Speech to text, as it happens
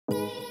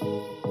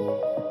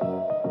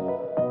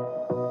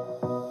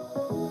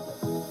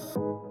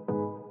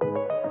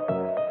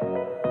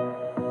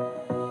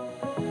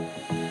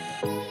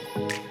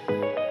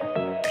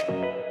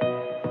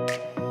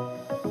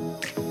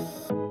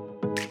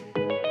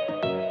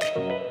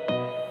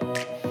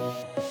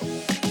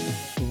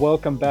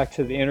welcome back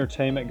to the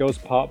Entertainment Goes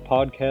Pop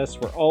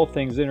podcast, where all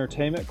things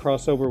entertainment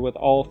cross over with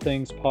all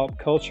things pop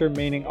culture,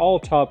 meaning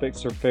all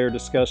topics are fair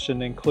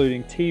discussion,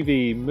 including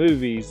TV,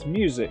 movies,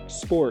 music,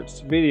 sports,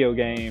 video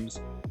games.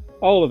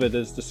 All of it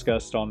is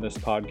discussed on this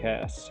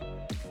podcast.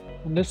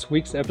 On this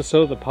week's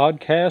episode of the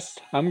podcast,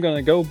 I'm going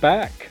to go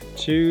back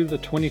to the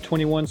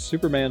 2021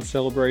 Superman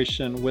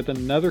celebration with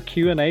another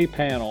Q&A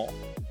panel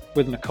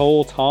with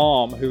Nicole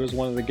Tom, who was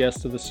one of the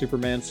guests of the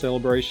Superman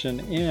celebration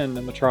in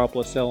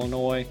Metropolis,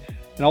 Illinois.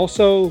 And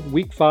also,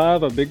 week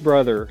 5 of Big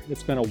Brother.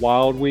 It's been a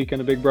wild week in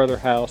the Big Brother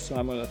house, and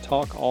I'm going to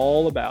talk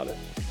all about it.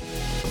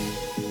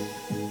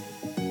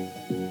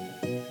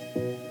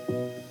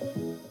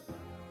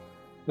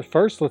 But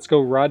first, let's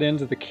go right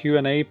into the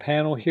Q&A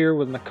panel here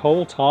with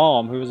Nicole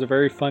Tom, who was a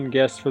very fun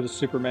guest for the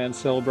Superman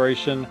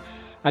celebration.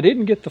 I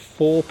didn't get the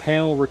full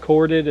panel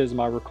recorded as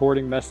my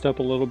recording messed up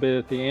a little bit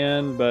at the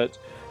end, but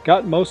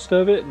got most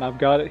of it, and I've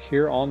got it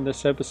here on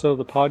this episode of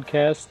the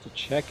podcast to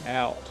check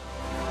out.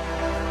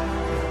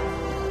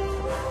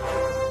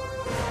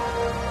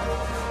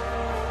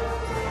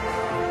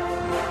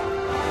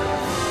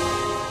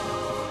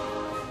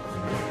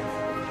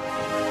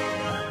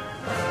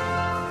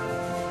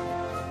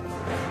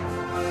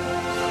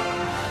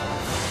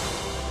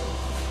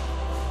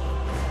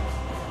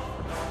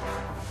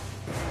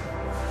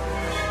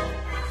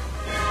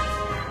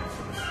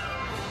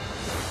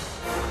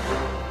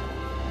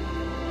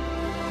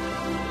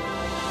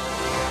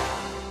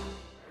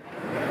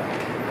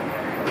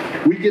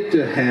 We get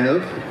to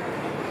have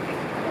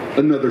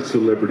another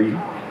celebrity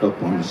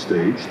up on the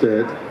stage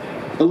that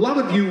a lot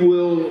of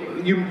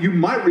you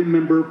might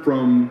remember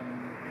from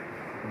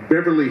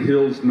Beverly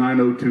Hills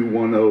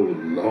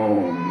 90210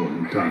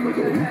 long time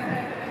ago.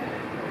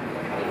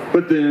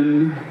 But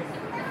then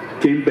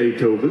came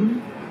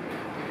Beethoven,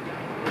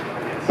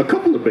 a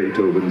couple of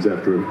Beethovens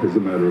after, as a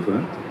matter of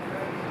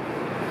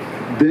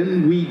fact.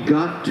 Then we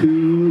got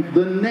to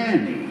The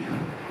Nanny.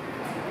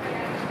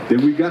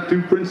 Then we got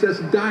to Princess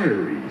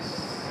Diaries.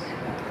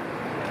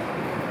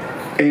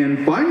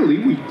 And finally,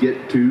 we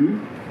get to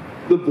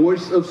the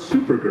voice of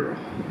Supergirl.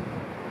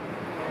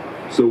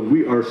 So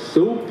we are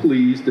so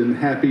pleased and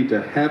happy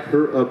to have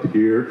her up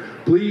here.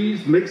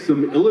 Please make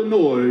some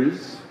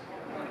Illinois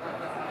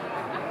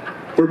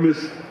for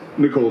Miss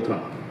Nicole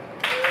Tom.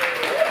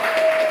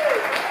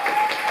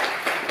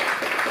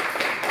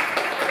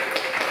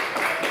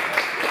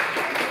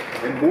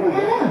 And more.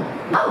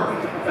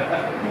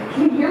 I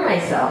can hear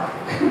myself.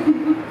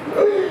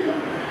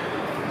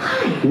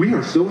 Hi. We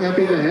are so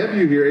happy to have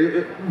you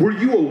here. Were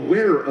you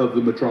aware of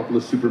the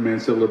Metropolis Superman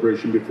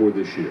celebration before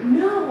this year?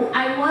 No,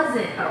 I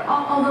wasn't.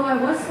 Although I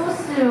was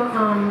supposed to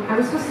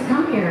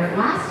come here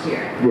last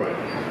year. Right.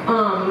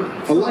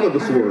 A lot of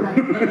us were.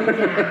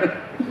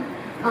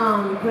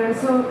 But I'm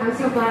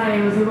so glad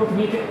I was able to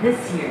make it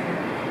this year,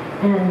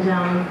 and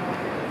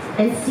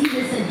see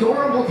this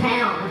adorable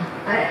town.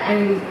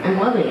 I'm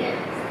loving it.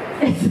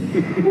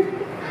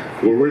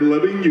 Well, we're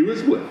loving you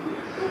as well.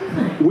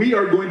 We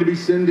are going to be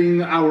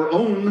sending our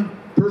own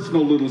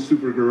personal little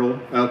Supergirl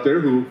out there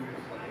who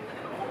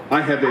I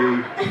have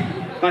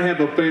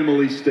a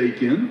family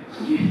stake in.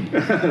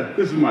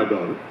 This is my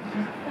daughter.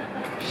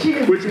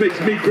 Which makes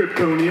me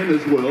Kryptonian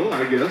as well,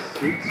 I guess.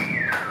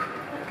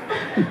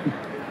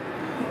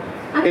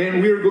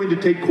 And we are going to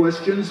take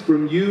questions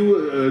from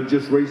you,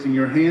 just raising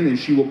your hand, and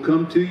she will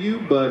come to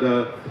you. But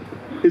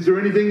is there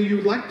anything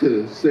you'd like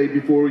to say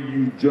before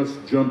you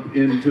just jump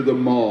into the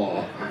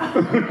maw?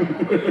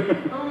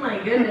 Oh my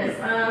goodness.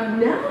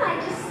 No, I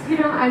just,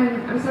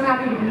 I'm so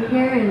happy to be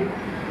here and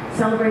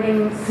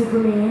celebrating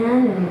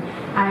Superman. And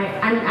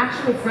I'm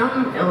actually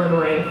from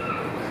Illinois.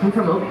 I'm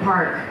from Oak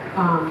Park,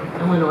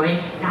 Illinois,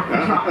 not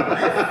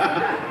Metropolis.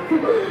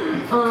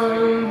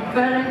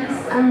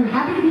 But I'm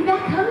happy to be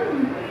back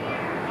home.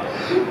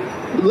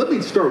 Let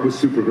me start with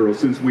Supergirl,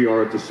 since we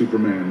are at the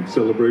Superman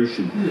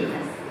celebration.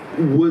 Yes.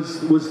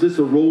 Was this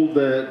a role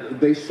that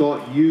they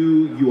sought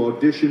you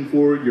auditioned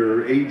for,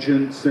 your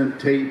agent sent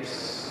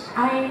tapes?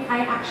 I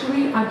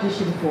actually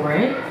auditioned for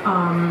it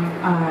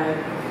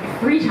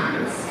 3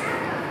 times.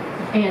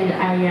 And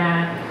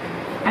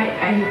I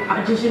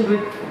auditioned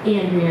with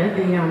Andrea,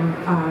 the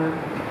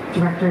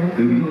director and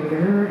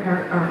creator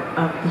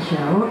of the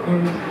show,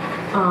 and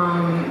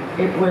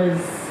it was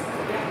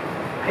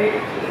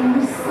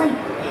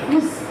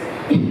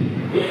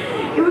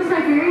my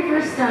very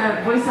first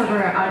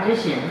voiceover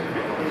audition.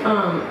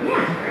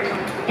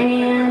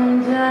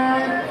 And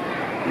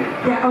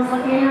I was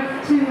lucky enough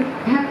to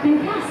have been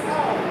cast.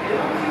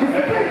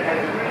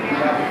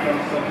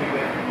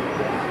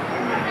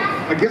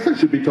 I guess I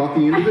should be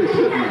talking into this,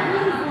 shouldn't I?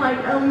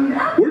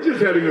 We're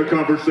just having a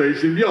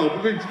conversation. Yo,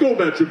 please go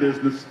about your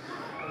business.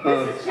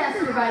 This is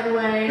Chester, by the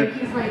way.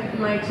 He's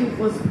my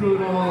toothless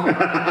poodle.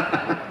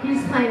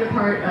 He's playing the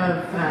part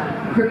of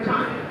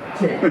Krypton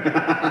today.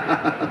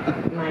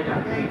 My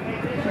dog.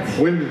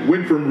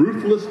 Went from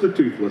ruthless to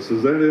toothless,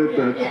 is that it?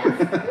 Yes.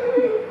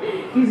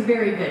 He's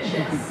very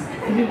vicious.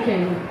 He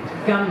can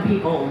gun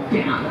people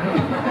down.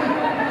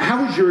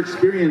 How was your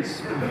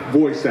experience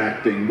voice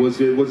acting?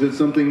 Was it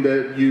something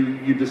that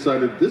you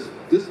decided this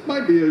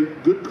might be a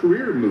good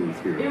career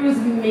move here? It was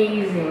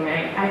amazing.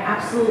 I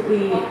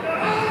absolutely,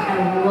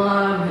 I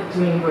love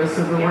doing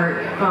voiceover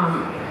work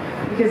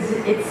because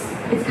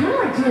it's kind of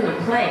like doing a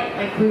play.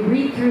 Like we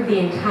read through the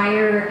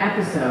entire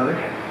episode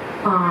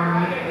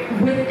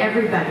with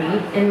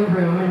everybody in the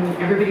room and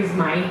everybody's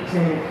mic'd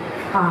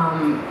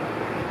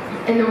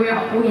and then we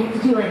have to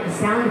do like the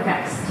sound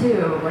effects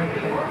too, like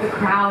the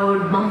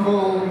crowd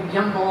mumble,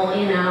 jumble,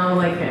 you know,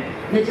 like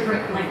the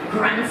different like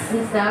grunts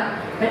and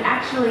stuff. But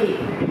actually,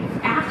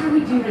 after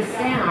we do the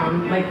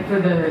sound, like for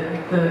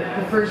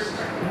the first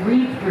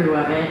read through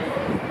of it,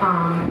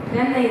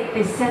 then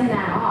they send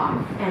that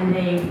off and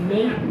they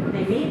made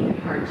the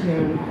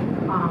cartoon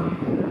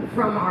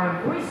from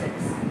our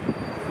voices,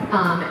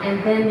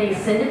 and then they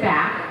send it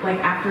back like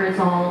after it's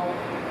all.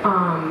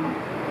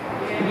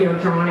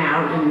 Drawn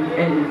out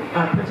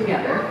and put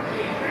together,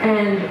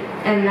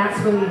 and that's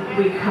when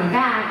we come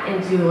back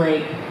and do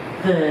like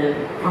the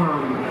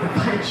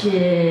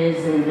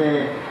punches and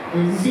the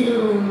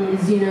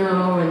zooms,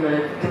 and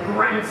the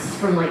grunts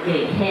from like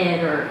getting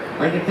hit, or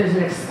like if there's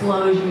an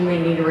explosion they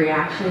need a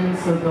reaction,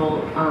 so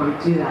they'll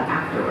do that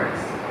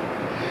afterwards.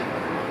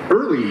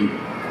 Early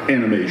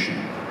animation,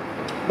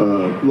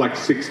 like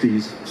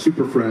 60s,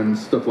 Super Friends,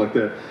 stuff like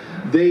that,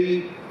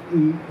 they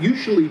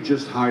usually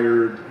just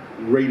hired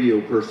radio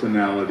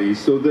personalities,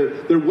 so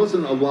there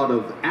wasn't a lot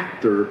of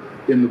actor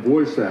in the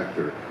voice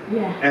actor.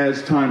 Yeah.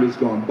 As time has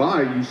gone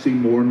by, you see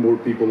more and more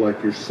people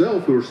like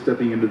yourself who are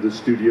stepping into the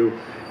studio.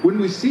 When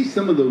we see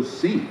some of those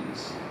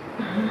scenes,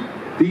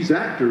 these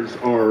actors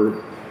are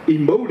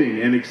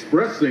emoting and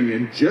expressing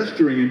and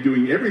gesturing and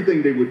doing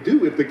everything they would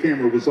do if the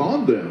camera was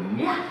on them.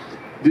 Yeah.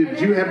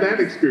 Did you have that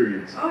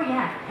experience? Oh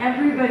yeah,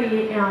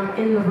 everybody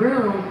in the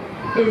room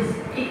is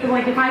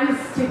like, if I was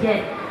to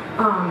get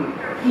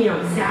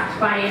zapped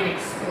by an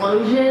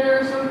explosion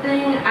or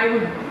something, I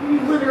would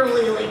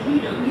literally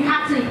you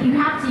have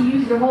to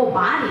use your whole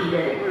body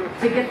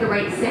to get the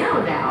right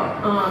sound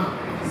out.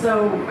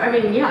 So I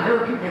mean, yeah, there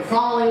were people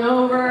falling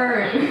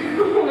over, and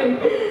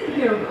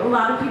a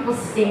lot of people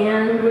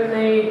stand when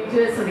they do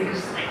it, so they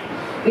just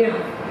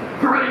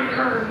grunt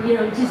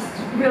or just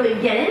really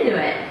get into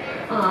it.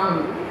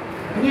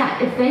 Yeah,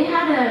 if they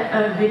had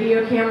a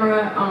video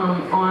camera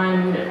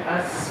on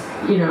us,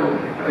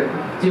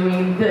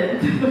 doing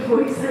the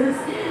voices,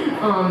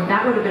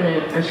 that would have been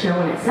a show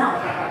in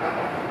itself.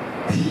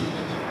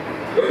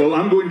 Well,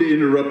 I'm going to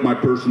interrupt my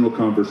personal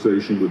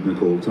conversation with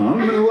Nicole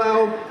Tom and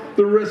allow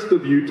the rest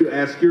of you to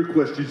ask your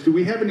questions. Do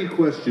we have any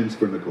questions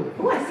for Nicole?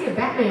 Oh, I see a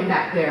Batman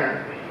back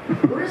there.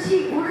 Where is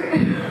he?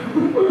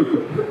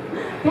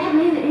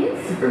 Batman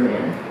and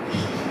Superman.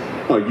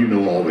 Oh, you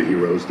know all the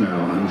heroes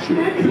now, I'm sure.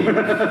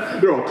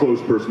 They're all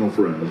close personal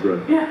friends,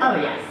 right? Yeah. Oh,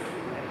 yes.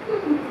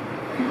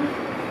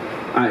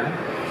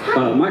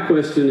 Hi. My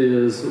question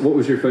is, what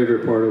was your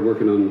favorite part of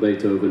working on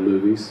Beethoven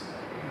movies?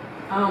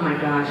 Oh my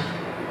gosh.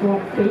 Well,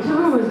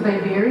 Beethoven was my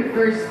very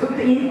first,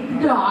 the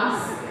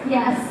dogs,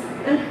 yes.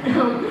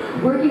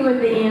 Working with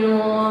the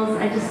animals,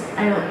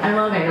 I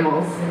love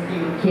animals, if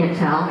you can't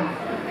tell.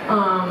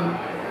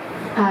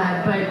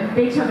 But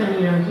Beethoven,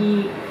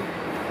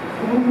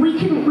 we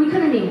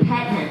couldn't even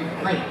pet him,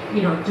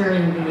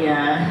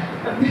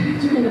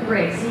 during the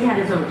breaks. He had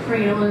his own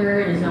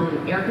trailer and his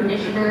own air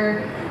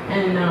conditioner,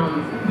 and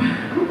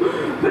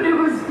but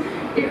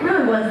it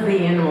really was the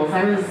animals.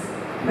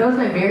 That was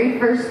my very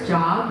first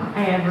job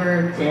I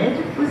ever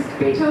did, was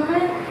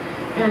Beethoven,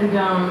 and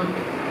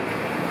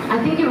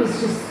I think it was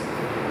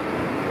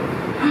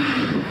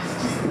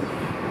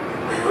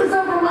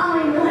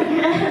overwhelming,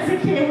 as a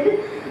kid.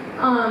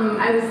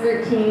 I was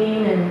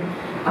 13, and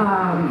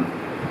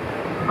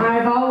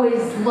I've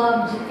always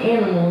loved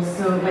animals,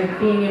 so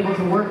being able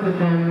to work with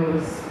them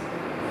was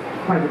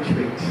quite a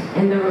treat.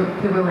 And there were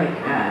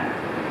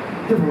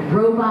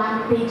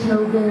robot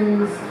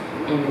Beethovens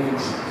and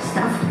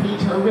stuffed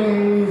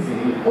Beethovens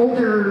and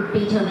older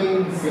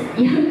Beethovens and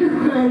younger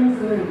ones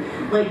and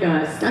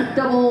stuffed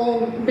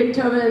double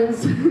Beethovens.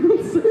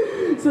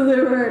 So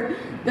there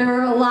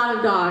were a lot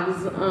of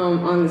dogs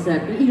on the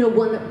set.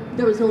 But,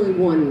 there was only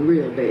one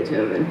real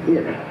Beethoven.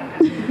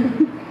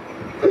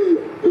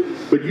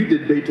 But you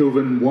did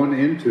Beethoven 1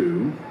 and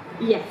 2.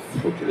 Yes.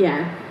 Okay.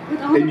 Yeah.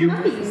 With all the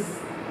puppies.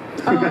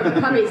 Oh,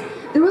 the puppies.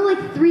 There were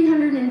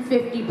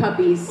 350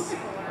 puppies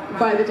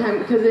by the time,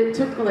 because it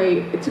took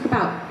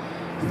about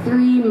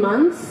 3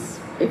 months,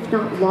 if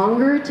not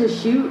longer, to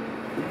shoot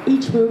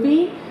each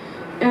movie.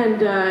 And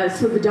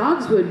so the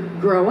dogs would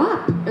grow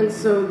up, and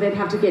so they'd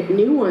have to get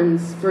new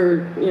ones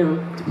for,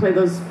 to play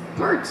those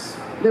parts.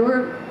 There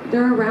were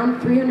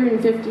around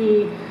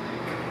 350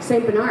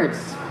 St.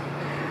 Bernards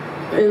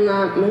in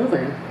that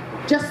movie.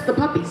 Just the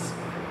puppies,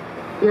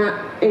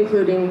 not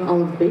including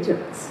all of the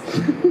Beethovens.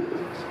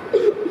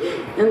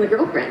 And the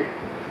girlfriend.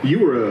 You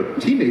were a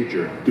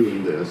teenager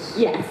doing this.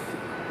 Yes.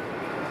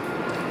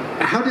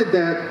 How did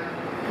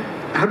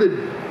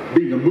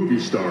being a movie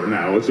star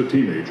now as a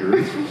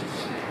teenager,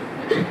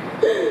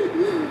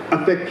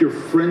 affect your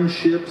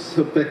friendships,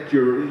 affect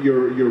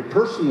your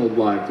personal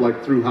life,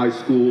 like through high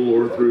school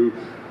or through,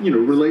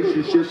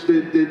 relationships?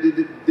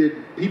 Did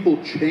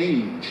people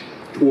change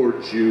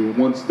towards you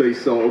once they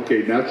saw,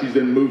 okay, now she's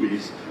in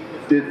movies?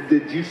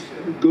 Did you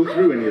go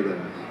through any of that?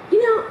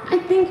 I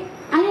think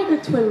I had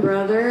a twin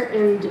brother,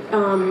 and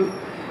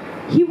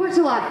he worked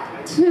a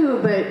lot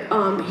too, but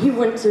he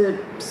went to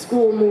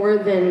school more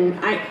than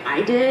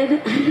I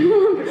did.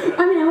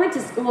 I went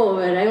to school,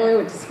 but I only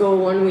went to school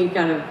 1 week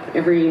out of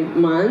every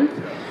month.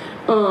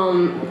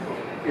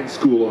 In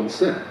school on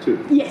set too.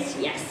 Yes,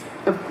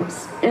 of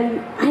course.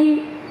 And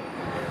I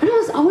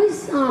was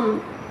always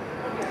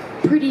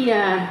pretty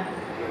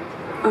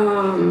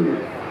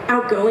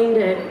outgoing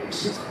to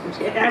just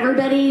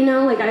everybody,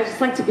 like I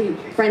just like to be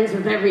friends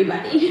with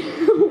everybody.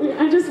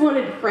 I just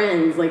wanted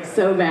friends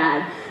so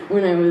bad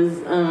when I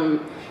was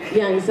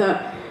young. So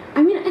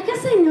I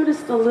guess I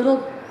noticed a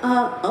little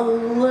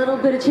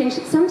bit of change.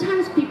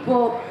 Sometimes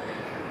people,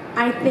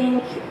 I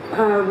think,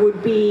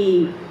 would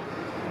be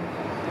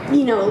a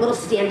little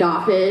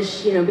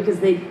standoffish, because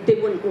they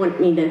wouldn't want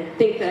me to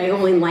think that I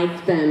only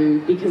liked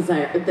them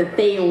that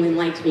they only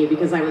liked me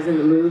because I was in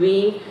the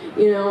movie,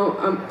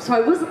 So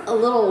I was a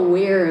little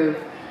aware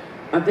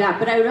of that,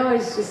 but I would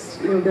always just,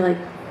 be like,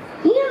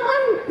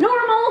 I'm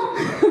normal.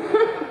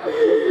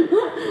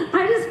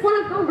 I just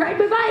want to go ride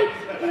my bike,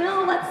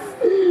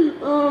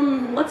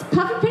 let's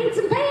puff and paint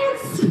some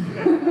pants.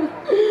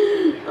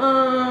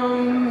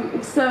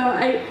 So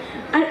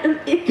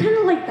it kind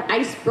of the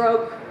ice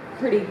broke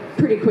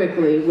pretty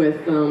quickly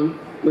with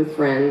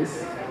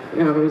friends.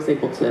 I was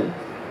able to.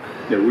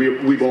 Yeah,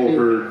 we've all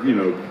heard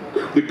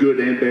the good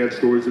and bad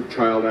stories of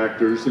child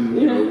actors and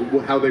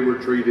how they were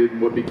treated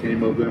and what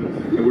became of them.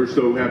 And we're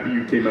so happy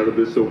you came out of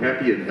this so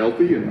happy and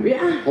healthy and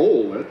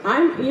whole.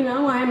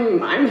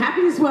 I'm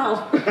happy as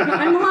well.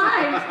 I'm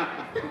alive.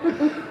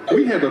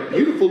 We have a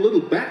beautiful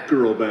little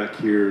Batgirl back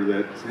here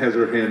that has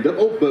her hand up.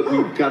 Oh, but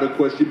we've got a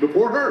question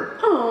before her.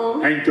 Oh.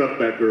 Hang tough,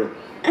 Batgirl.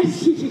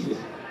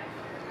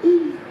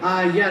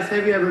 Yes.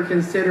 Have you ever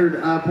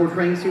considered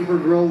portraying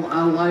Supergirl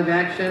live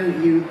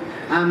action? You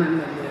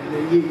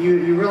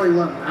really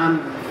look.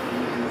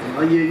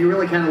 You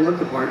really kind of look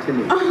the part to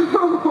me.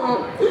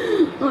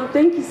 Oh,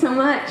 thank you so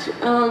much.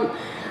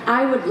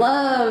 I would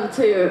love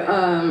to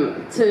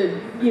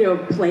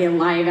play a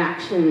live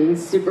action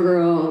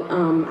Supergirl.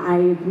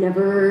 I've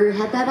never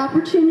had that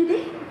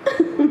opportunity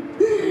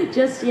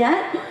just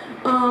yet.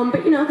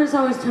 But there's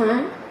always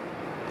time.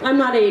 I'm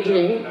not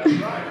aging.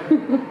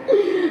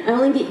 I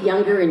only get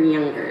younger and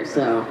younger,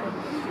 so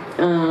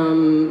I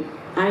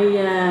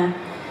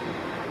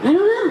don't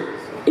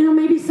know.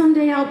 Maybe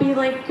someday I'll be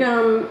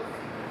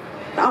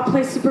I'll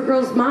play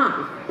Supergirl's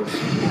mom.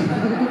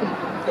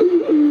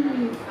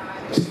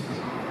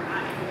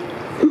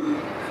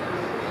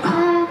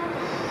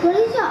 What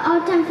is your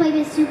all-time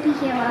favorite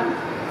superhero?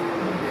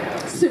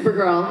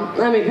 Supergirl.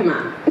 Come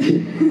on.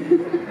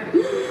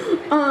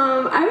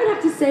 I would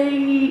have to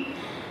say,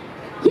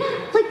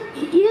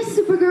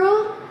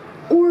 Supergirl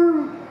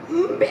or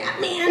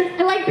Batman.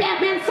 I like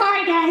Batman.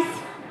 Sorry, guys.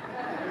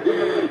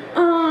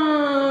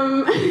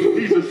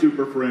 He's a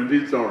super friend.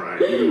 It's all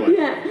right.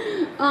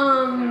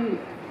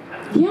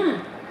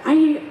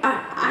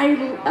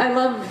 I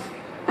love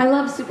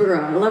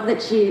Supergirl. I love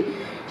that she's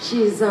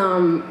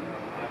so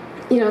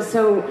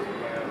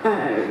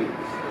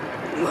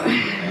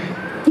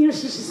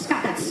she's just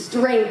got that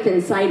strength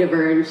inside of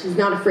her, and she's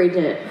not afraid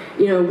to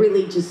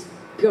really just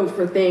go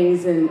for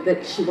things and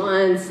that she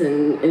wants,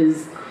 and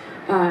is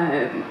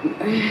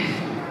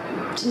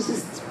she's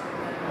just,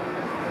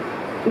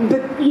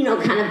 but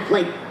kind of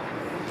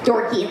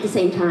dorky at the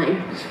same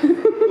time.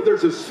 Well,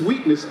 there's a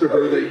sweetness to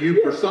her that you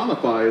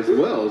personify as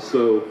well.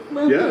 So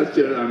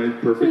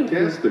perfect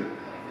casting.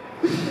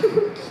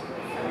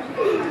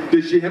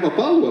 Does she have a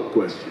follow-up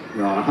question?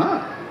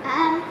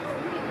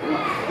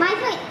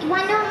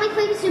 Want to know what my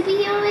favorite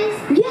superhero is?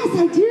 Yes,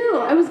 I do.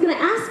 I was going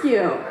to ask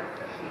you.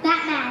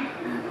 Batman.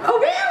 Oh,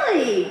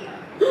 really?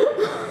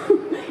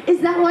 Is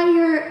that why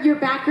you're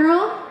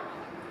Batgirl?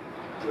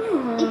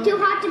 It's too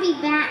hard to be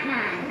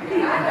Batman.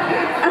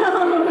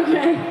 Oh,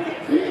 okay.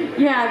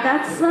 Yeah,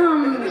 that's He's my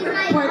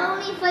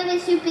only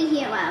favorite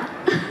superhero.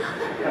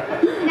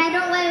 And I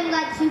don't really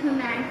like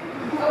Superman.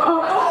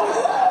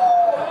 Oh.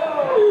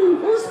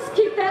 We'll just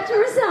keep that to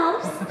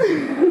ourselves.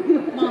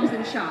 Mom's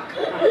in shock.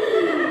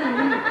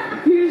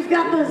 You've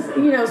got those,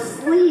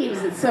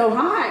 sleeves. It's so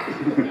hot.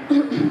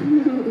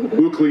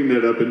 We'll clean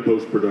that up in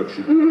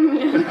post-production.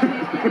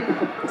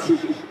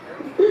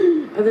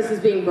 Oh, this is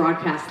being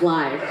broadcast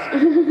live.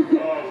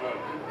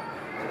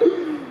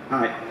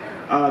 Hi.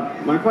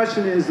 My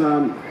question is,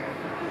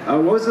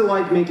 what was it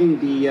like making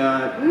the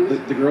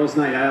Girls'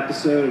 Night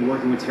episode and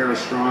working with Tara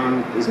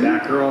Strong as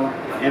Batgirl,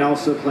 and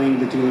also playing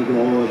the dual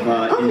role of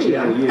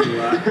JLU?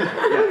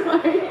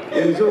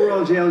 In the dual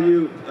role of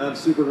JLU of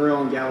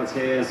Supergirl and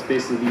Galatea is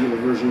basically the evil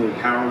version of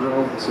Power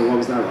Girl. So what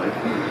was that like?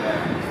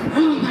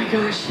 Oh my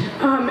gosh.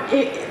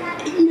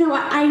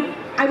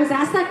 I was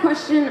asked that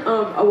question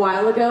a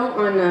while ago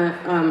on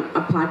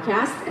a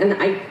podcast, and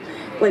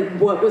like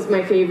what was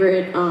my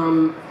favorite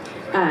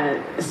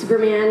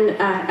Superman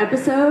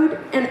episode,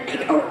 and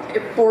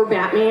or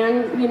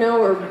Batman, you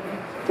know, or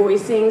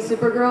voicing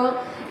Supergirl,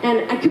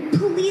 and I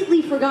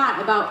completely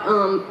forgot about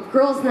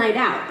Girls' Night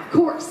Out, of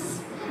course.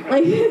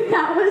 Like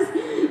that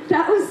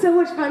was so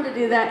much fun to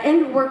do that,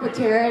 and to work with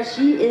Tara.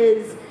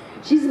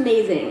 She's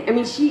amazing. I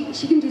mean, she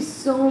can do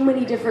so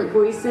many different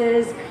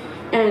voices,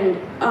 and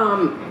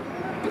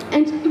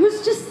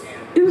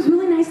it was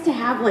really nice to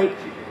have like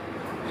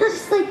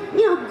just like,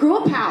 you know,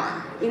 girl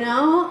power, you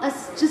know,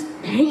 us just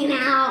hanging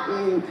out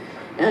and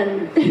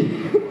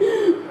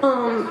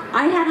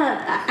I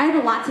had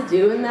a lot to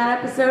do in that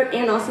episode,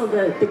 and also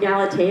the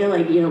Galatea,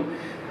 like, you know,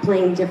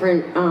 playing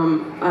different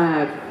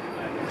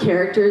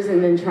characters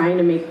and then trying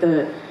to make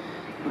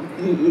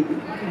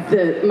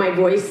my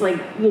voice,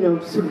 like, you know,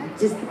 sort of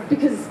just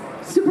because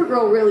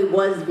Supergirl really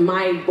was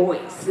my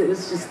voice. It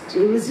was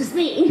just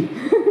me.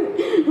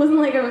 It wasn't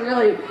like I was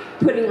really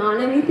putting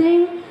on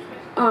anything.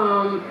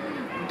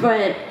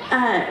 But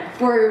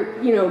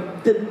for, you know,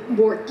 the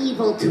more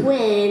evil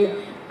twin,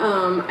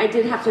 I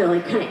did have to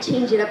like kind of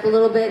change it up a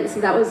little bit, and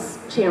so that was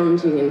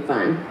challenging and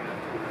fun.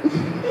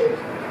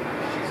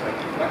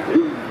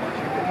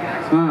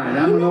 All right,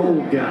 I'm an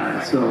old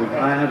guy, so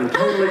I have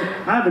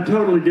a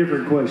totally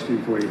different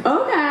question for you.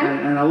 Okay.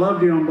 And I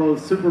loved you on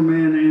both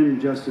Superman and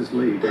Justice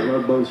League. I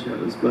love both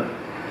shows, but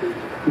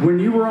when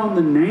you were on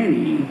The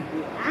Nanny,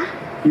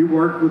 you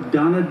worked with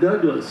Donna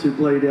Douglas, who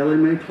played Ellie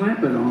Mae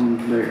Clampett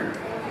on there.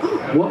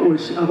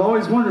 I've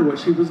always wondered what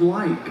she was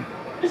like.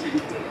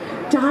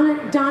 Donna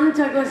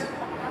Douglas,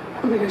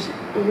 oh my gosh,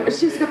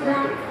 she's got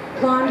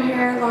blonde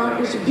hair,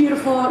 she's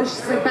beautiful,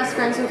 she's like best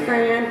friends with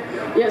Fran.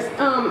 Yes,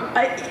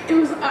 it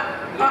was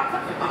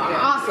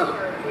awesome.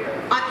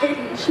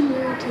 She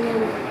married to him.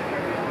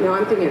 No,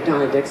 I'm thinking of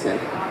Donna Dixon.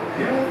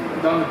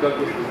 Yeah, Donna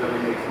Douglas was Ellie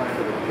Mae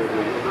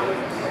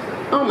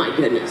Clampett. Oh my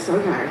goodness,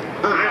 okay.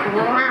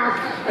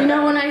 You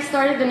know, when I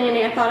started The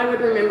Nanny, I thought I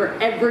would remember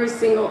every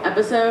single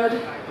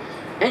episode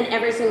and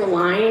every single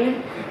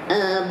line,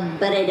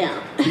 but I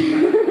don't.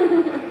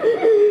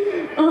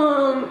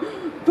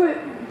 But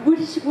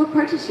what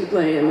part did she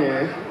play in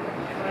there?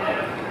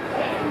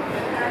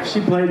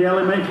 She played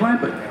Ellie Mae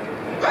Clampett.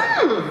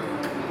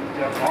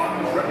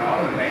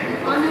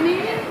 On The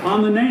Nanny?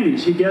 On The Nanny.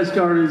 She guest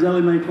starred as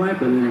Ellie Mae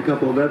Clampett in a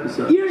couple of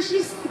episodes. You know,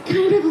 she's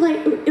kind of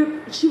like,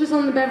 she was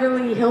on the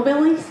Beverly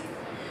Hillbillies.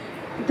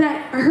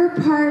 That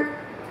her part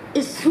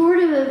is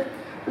sort of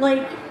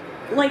like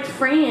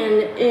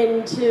Fran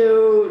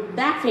into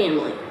that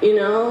family, you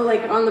know,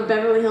 like on the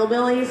Beverly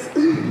Hillbillies.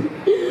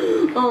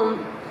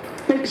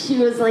 And she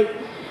was like,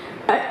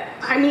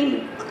 I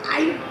mean,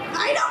 I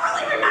don't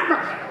really remember.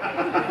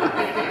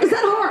 Is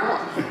that horrible?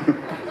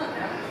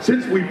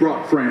 Since we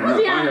brought Fran up,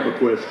 Yeah. I have a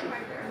question.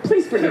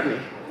 Please forgive me.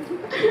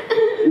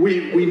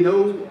 We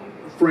know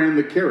Fran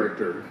the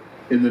character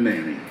in The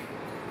Nanny.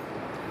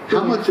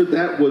 How much of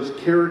that was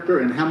character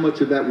and how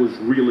much of that was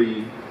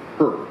really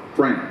her,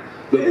 Fran?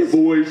 The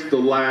voice, the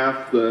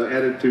laugh, the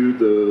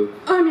attitude,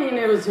 I mean,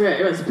 it was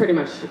pretty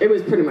much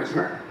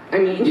her. I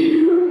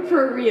mean,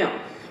 for real.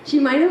 She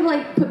might have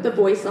like put the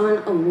voice on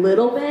a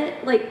little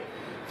bit, like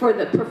for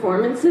the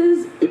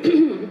performances,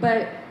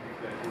 but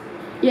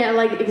yeah,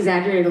 like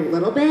exaggerated a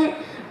little bit,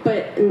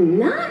 but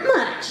not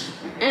much.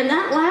 And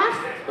that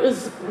laugh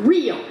was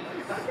real.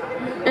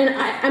 And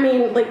I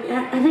mean, like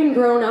having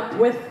grown up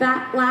with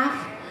that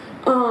laugh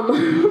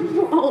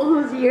for all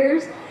those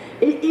years,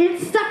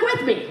 it stuck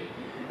with me.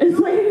 It's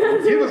like,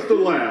 give us the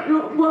laugh.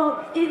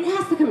 Well, it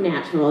has to come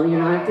natural, you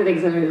know. I have to think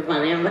something's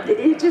funny, but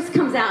it just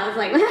comes out. It's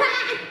like,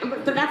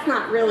 but that's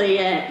not really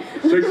it.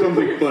 Say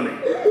something funny.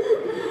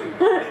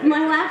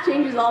 My laugh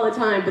changes all the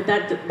time, but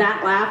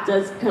that laugh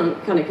does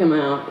kind of come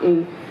out.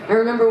 And I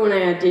remember when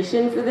I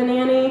auditioned for The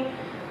Nanny,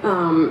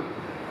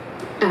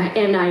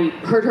 and I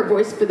heard her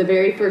voice for the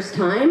very first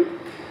time.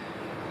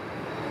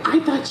 I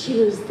thought she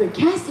was the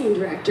casting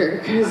director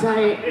because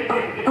I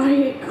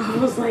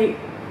was like.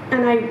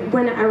 And I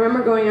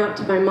remember going out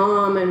to my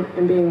mom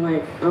and being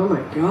like, oh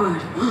my God,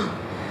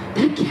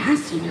 that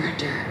casting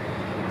director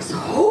is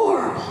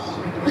horrible.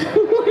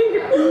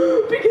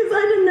 Because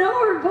I didn't know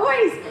her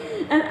voice.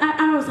 And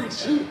I was like,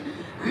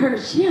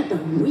 she had the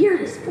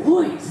weirdest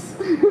voice.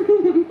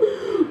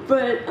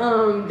 But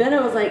then I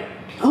was like,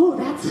 oh,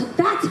 that's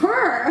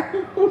her.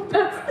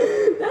 that's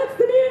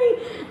The Nanny.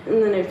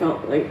 And then I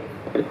felt like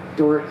a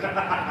dork.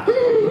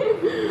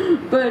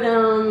 But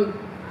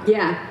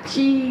yeah,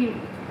 she's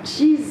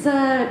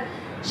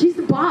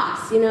the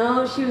boss, you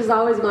know. She was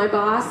always my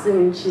boss,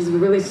 and she's a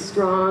really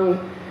strong,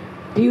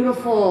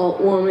 beautiful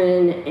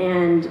woman,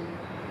 and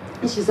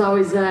she's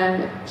always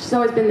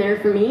been there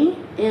for me,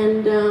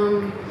 and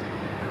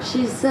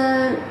she's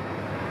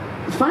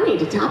funny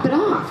to top it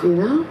off, you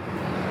know.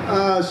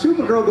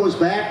 Supergirl goes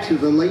back to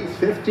the late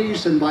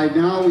 50s, and by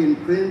now in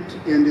print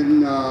and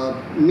in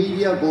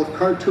media, both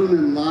cartoon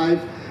and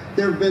live,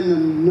 there have been a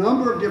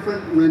number of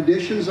different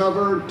renditions of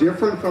her,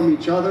 different from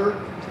each other.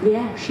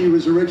 Yeah. She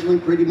was originally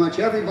pretty much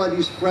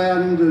everybody's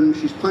friend, and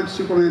she's punched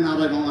Superman out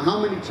I don't know how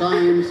many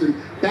times, and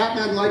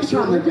Batman likes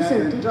her and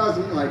Batman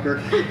doesn't like her.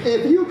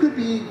 If you could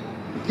be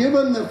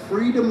given the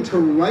freedom to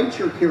write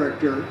your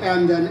character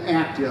and then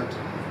act it,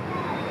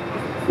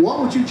 what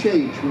would you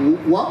change?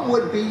 What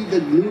would be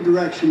the new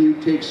direction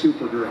you'd take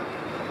Supergirl?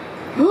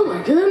 Oh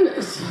my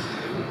goodness.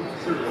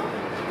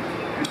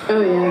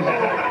 Oh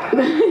yeah.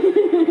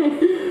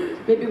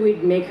 Maybe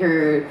we'd make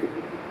her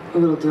a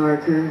little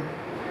darker,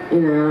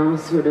 you know,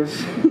 sort of.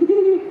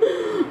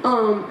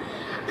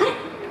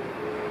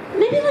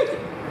 Maybe like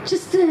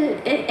just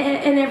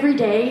an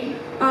everyday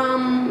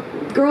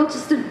girl,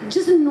 just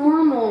a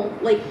normal,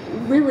 like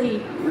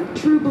really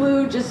true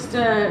blue, just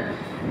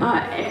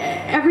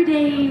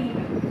everyday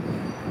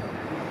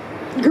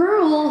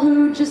girl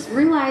who just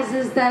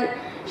realizes that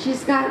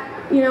she's got,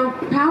 you know,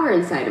 power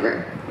inside of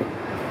her.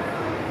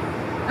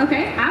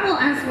 Okay, I will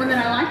ask one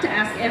that I like to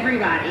ask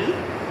everybody,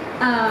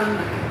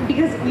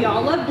 because we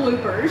all love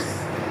bloopers,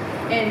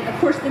 and of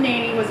course The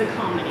Nanny was a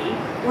comedy.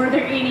 Were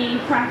there any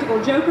practical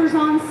jokers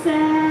on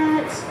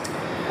set,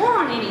 or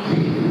on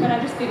anything? But I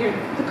just figured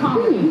the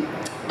comedy.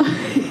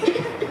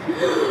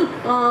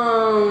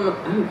 Oh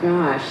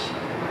gosh.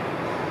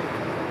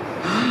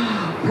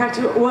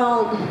 Practical,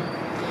 well,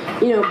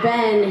 you know,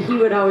 Ben, he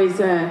would always,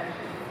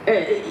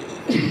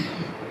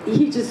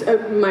 he just,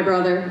 my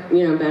brother,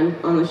 you know, Ben,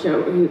 on the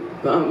show,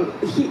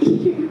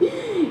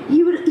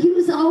 he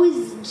was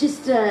always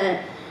just,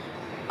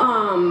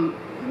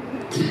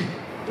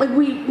 like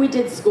we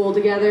did school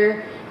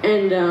together,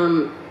 and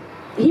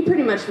he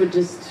pretty much would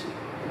just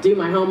do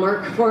my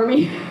homework for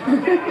me.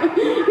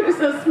 He was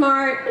so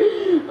smart,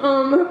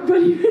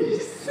 but he was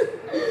just,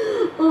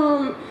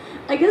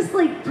 I guess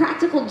like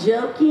practical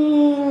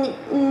joking,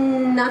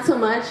 not so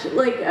much.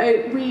 Like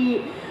I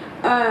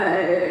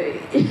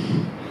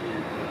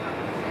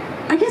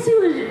guess he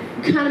would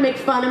kind of make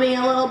fun of me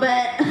a little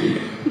bit.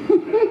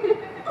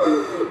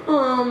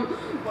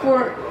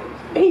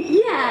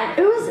 Yeah,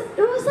 it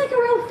was like a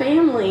real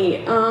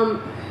family.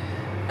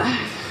 I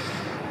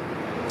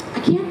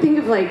can't think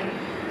of like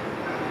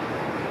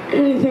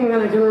anything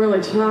that I can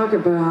really talk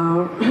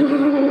about.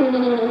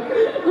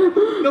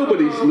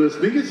 Nobody's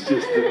listening. It's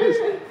just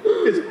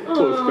it's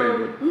close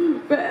family.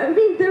 But I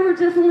mean, there were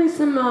definitely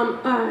some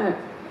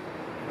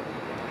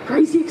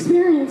crazy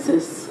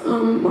experiences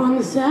on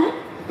the set.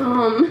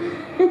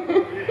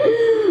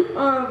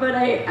 But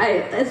I,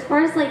 as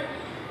far as like,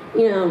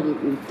 you know,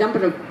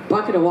 dumping a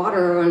bucket of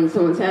water on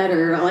someone's head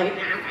or like,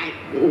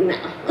 no.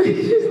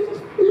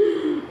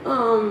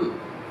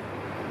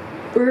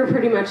 We were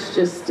pretty much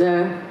just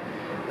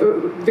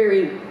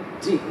very.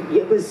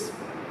 It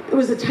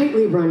was a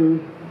tightly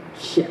run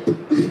ship.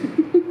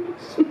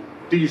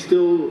 Do you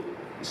still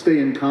stay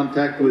in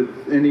contact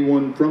with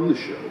anyone from the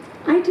show?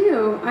 I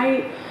do.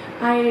 I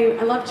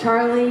love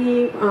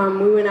Charlie.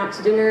 We went out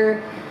to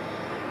dinner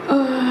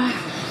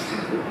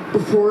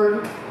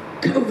before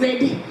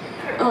COVID,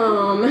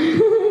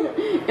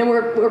 and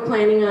we're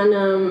planning on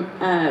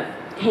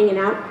hanging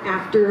out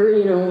after,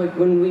 you know, like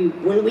when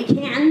we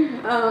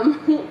can,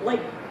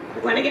 like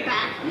when I get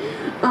back.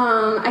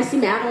 I see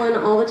Madeline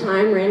all the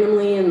time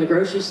randomly in the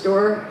grocery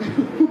store.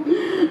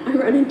 I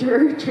run into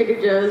her at Trader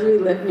Joe's. We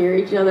live near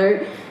each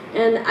other,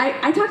 and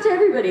I talk to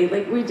everybody.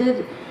 Like we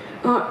did.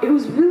 It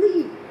was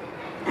really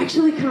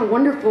actually kind of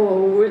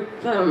wonderful with,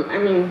 I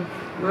mean,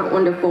 not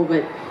wonderful,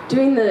 but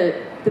doing the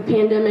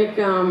pandemic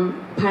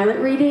pilot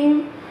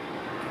reading,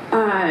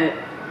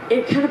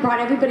 it kind of brought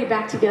everybody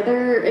back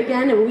together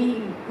again, and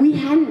we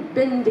hadn't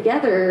been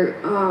together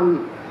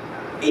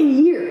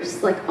in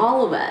years, like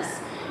all of us,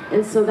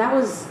 and so that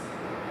was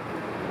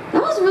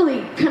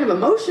really kind of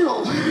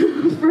emotional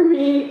for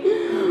me.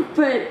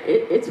 But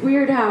it's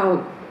weird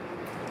how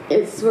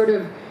it's sort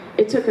of.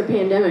 It took a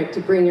pandemic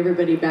to bring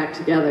everybody back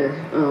together,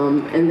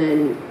 and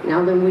then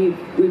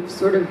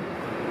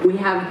we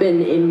have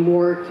been in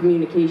more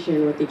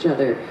communication with each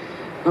other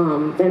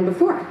than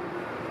before.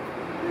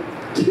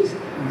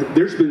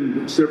 There's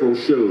been several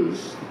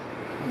shows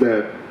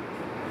that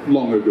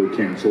long ago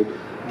canceled.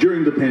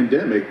 During the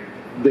pandemic,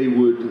 they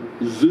would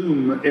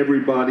Zoom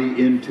everybody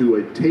into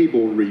a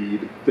table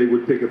read. They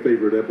would pick a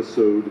favorite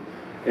episode,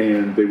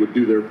 and they would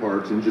do their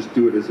parts and just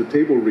do it as a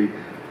table read.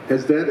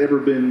 Has that ever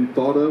been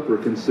thought of or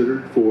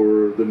considered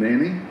for The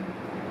Nanny?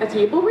 A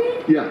table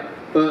read? Yeah,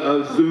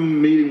 a Zoom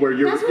meeting where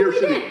you're That's what we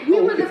sitting. did. We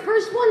were the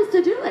first ones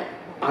to do it.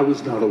 I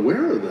was not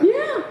aware of that.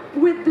 Yeah,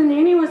 with The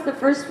Nanny was the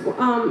first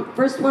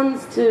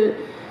ones to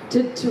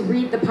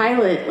read the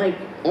pilot like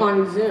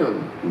on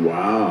Zoom.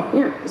 Wow.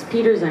 Yeah, it was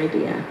Peter's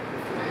idea.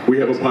 We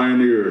have a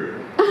pioneer.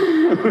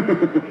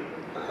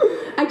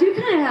 I do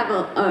kind of have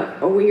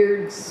a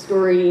weird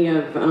story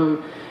of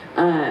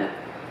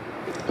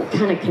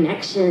kind of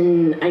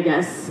connection, I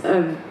guess,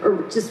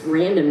 or just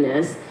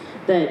randomness,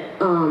 that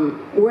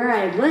where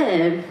I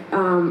live,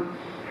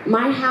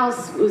 my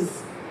house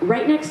was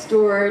right next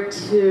door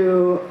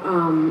to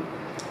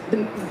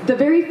the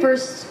very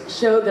first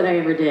show that I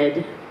ever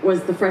did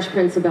was The Fresh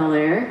Prince of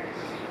Bel-Air,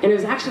 And it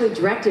was actually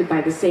directed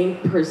by the same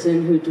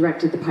person who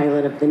directed the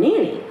pilot of The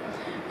Nanny.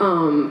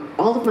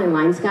 All of my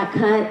lines got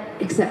cut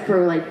except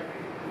for like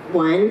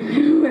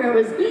one where I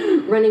was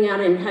running out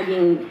and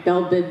hugging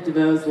Belle Biv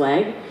DeVoe's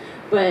leg.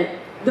 But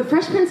The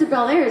Fresh Prince of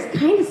Bel-Air is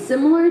kind of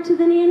similar to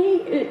The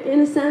Nanny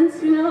in a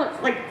sense, you know?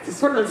 It's like it's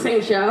sort of the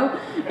same show.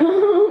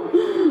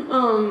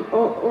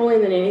 Only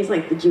The Nanny's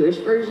like the Jewish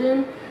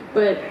version.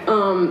 But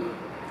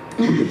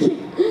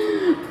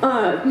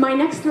my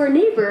next door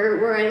neighbor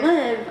where I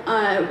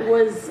live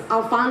was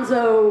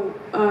Alfonso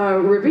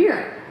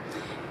Rivera.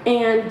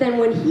 And then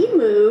when he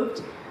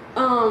moved,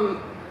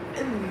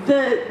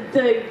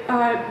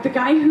 the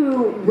guy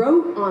who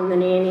wrote on The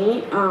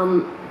Nanny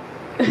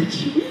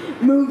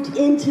moved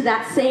into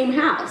that same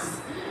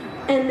house.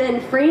 And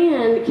then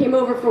Fran came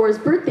over for his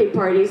birthday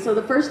party, so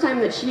the first time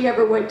that she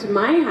ever went to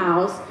my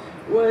house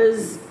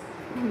was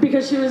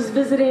because she was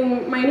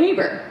visiting my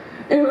neighbor.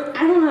 And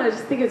I don't know, I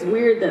just think it's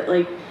weird that,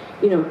 like,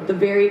 you know, the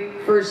very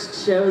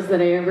first shows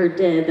that I ever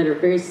did that are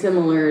very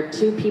similar,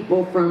 two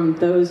people from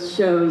those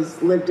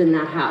shows lived in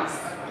that house.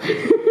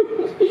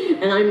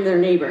 And I'm their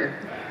neighbor.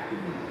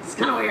 It's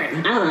kind of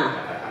weird. I don't know.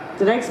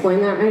 Did I explain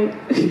that right?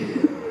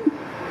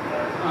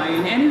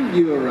 In any of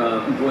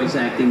your voice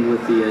acting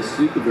with the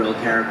Supergirl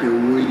character,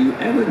 were you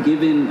ever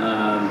given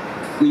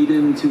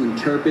freedom to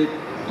interpret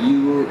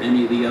you or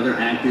any of the other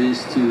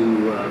actors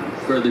to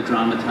further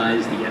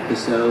dramatize the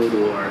episode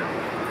or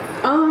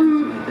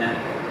anything like that?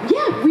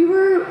 Yeah, we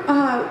were,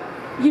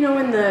 you know,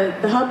 in the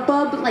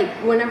hubbub, like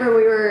whenever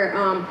we were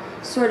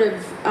sort of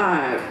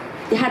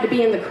had to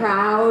be in the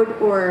crowd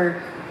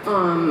or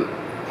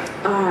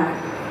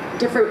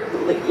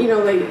different, you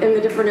know, like in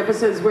the different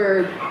episodes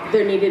where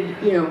there needed,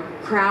 you know,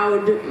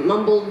 crowd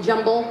mumble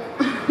jumble.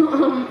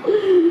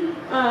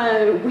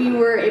 We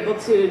were able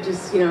to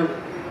just, you know,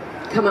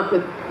 come up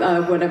with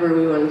whatever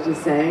we wanted to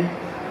say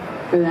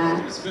for that.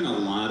 There's been a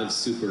lot of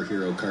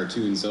superhero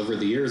cartoons over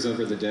the years,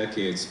 over the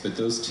decades, but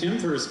those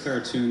Timverse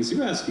cartoons,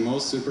 you ask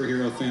most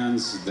superhero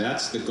fans,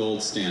 that's the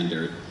gold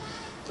standard.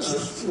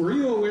 Were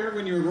you aware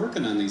when you were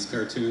working on these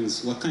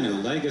cartoons what kind of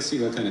legacy,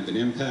 what kind of an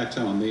impact,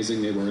 how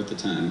amazing they were at the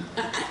time?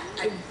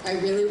 I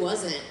really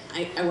wasn't.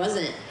 I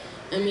wasn't.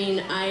 I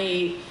mean,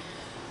 I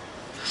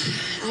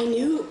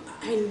knew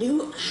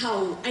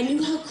how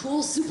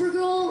cool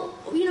Supergirl,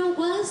 you know,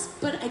 was,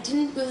 but I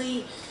didn't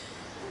really.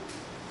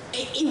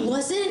 It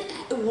wasn't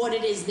what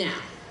it is now,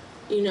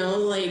 you know,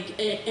 like,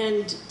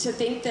 and to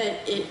think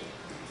that it,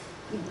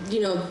 you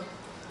know,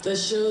 the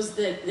shows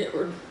that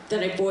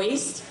I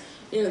voiced,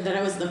 you know, that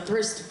I was the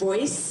first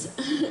voice,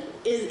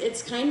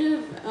 it's kind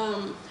of,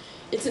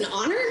 it's an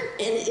honor,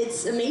 and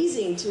it's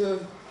amazing to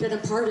have been a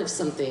part of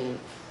something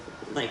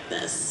like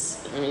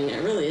this. I mean,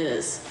 it really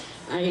is.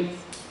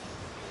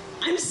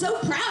 I'm so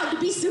proud to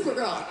be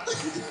Supergirl.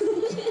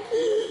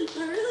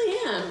 I really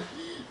am.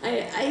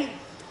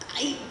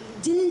 I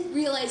didn't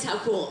realize how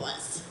cool it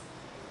was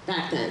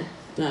back then,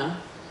 though.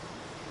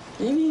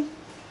 Maybe?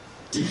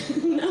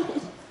 No.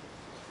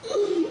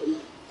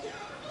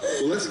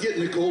 Well, let's get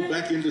Nicole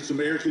back into some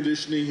air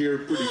conditioning here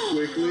pretty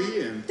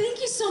quickly. And thank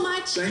you so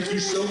much. Thank you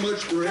so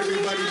much for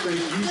everybody.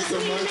 Thank you so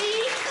much.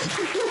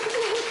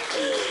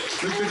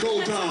 Miss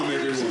Nicole Tom,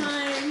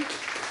 everyone.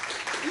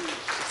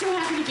 So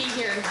happy to be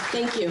here.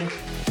 Thank you.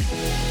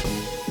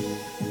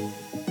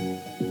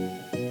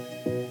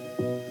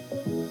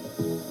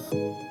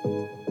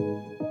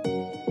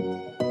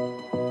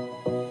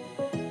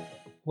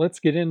 Let's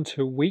get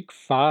into week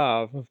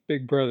 5 of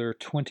Big Brother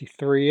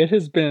 23. It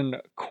has been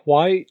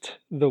quite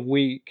the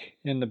week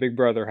in the Big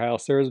Brother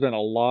house. There has been a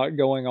lot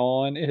going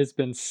on. It has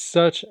been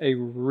such a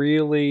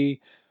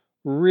really,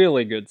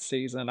 really good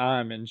season.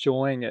 I'm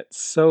enjoying it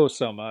so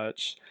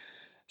much.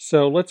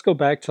 So let's go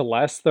back to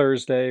last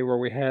Thursday where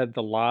we had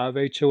the live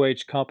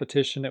HOH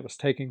competition that was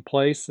taking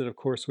place that of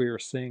course we were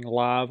seeing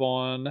live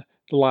on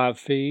the live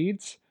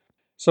feeds.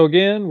 So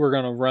again, we're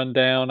going to run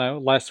down.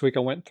 Last week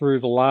I went through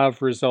the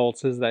live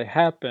results as they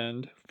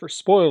happened for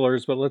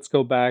spoilers, but let's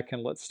go back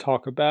and let's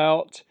talk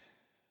about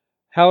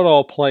how it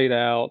all played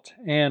out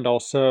and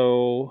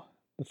also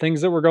the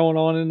things that were going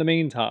on in the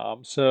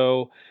meantime.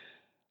 So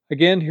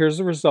again, here's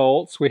the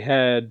results. We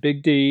had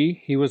Big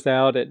D. He was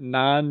out at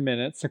 9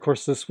 minutes. Of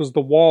course, this was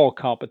the wall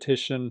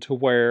competition to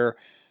where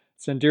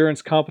it's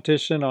endurance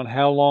competition on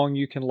how long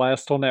you can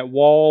last on that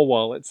wall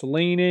while it's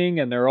leaning,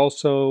 and they're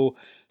also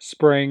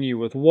spraying you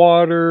with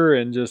water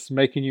and just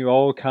making you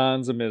all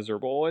kinds of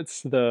miserable.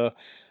 It's the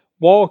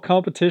wall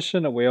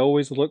competition that we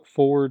always look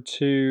forward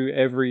to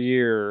every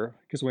year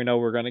because we know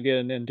we're going to get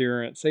an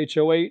endurance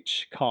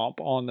HOH comp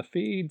on the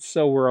feed,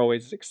 so we're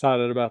always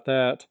excited about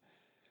that.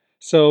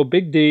 So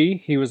Big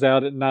D, he was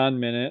out at 9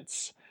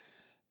 minutes.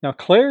 Now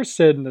Claire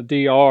said in the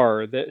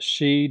DR that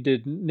she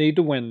didn't need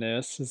to win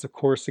this, as of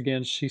course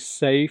again she's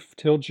safe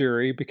till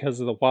jury because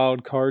of the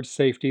wild card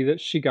safety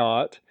that she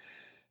got.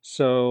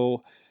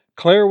 So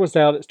Claire was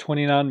out at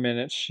 29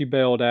 minutes. She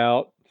bailed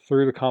out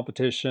through the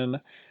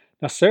competition.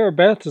 Now Sarah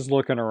Beth is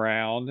looking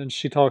around and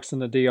she talks in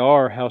the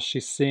DR how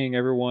she's seeing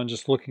everyone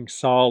just looking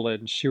solid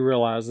and she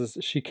realizes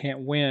that she can't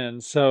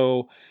win.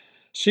 So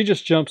she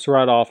just jumps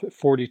right off at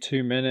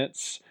 42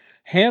 minutes.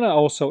 Hannah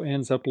also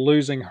ends up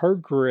losing her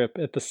grip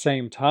at the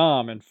same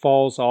time and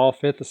falls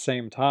off at the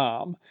same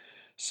time.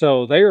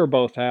 So they are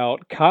both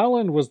out.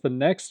 Kylan was the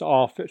next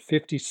off at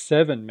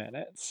 57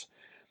 minutes.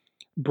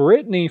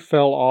 Brittany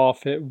fell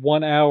off at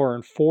 1 hour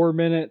and 4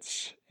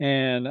 minutes.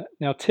 And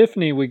now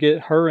Tiffany, we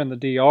get her in the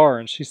DR,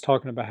 and she's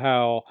talking about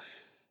how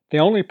the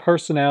only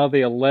person out of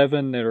the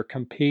 11 that are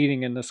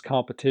competing in this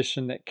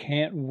competition that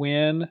can't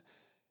win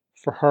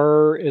for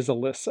her is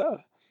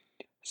Alyssa.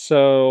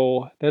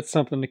 So that's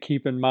something to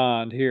keep in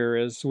mind here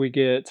as we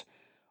get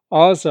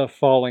Ozza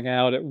falling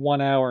out at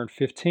 1 hour and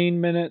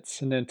 15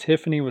 minutes, and then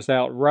Tiffany was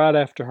out right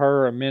after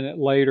her a minute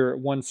later at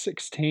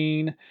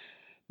 1:16.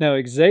 Now,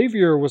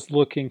 Xavier was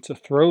looking to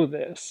throw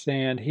this,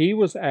 and he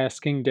was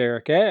asking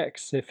Derek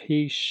X if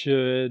he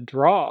should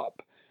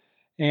drop.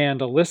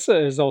 And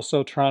Alyssa is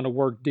also trying to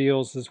work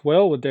deals as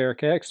well with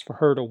Derek X for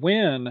her to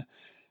win,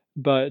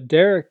 but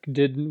Derek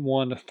didn't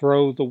want to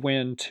throw the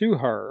win to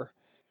her.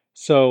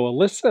 So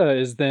Alyssa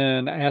is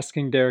then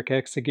asking Derek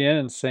X again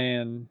and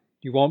saying,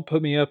 "You won't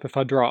put me up if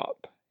I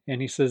drop?"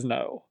 And he says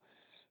no.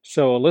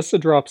 So Alyssa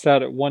drops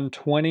out at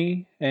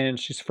 120, and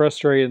she's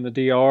frustrated in the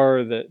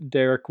DR that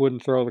Derek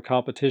wouldn't throw the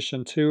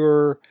competition to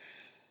her.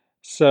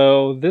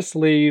 So this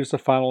leaves the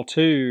final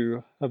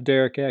two of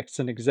Derek X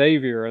and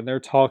Xavier, and they're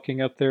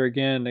talking up there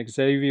again.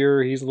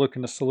 Xavier, he's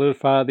looking to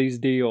solidify these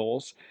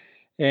deals.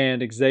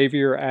 And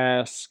Xavier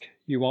asks,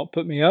 "You won't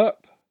put me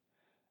up?"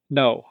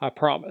 "No, I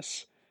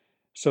promise."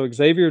 So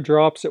Xavier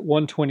drops at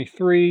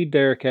 123.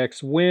 Derek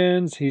X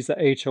wins. He's the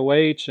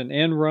HOH, and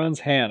in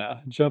runs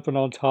Hannah, jumping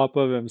on top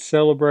of him,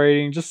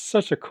 celebrating. Just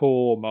such a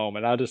cool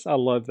moment. I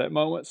love that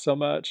moment so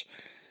much.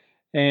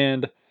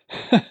 And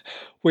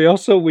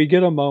we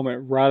get a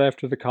moment right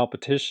after the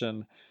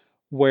competition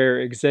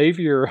where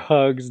Xavier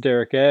hugs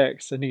Derek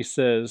X and he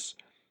says,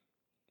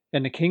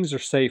 "And the Kings are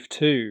safe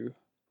too,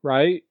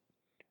 right?"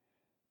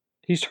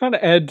 He's trying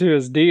to add to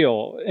his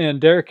deal,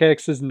 and Derek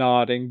X is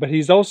nodding, but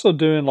he's also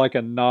doing like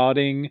a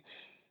nodding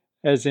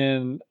as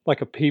in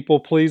like a people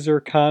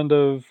pleaser kind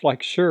of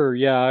like, sure,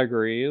 yeah, I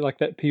agree. Like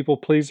that people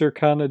pleaser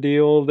kind of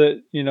deal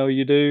that,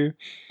 you do.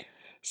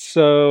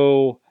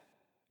 So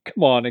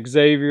come on,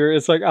 Xavier.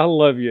 It's like, I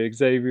love you,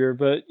 Xavier,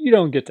 but you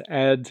don't get to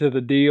add to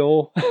the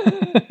deal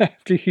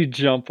after you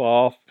jump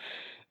off.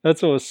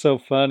 That's what was so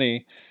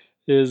funny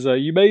is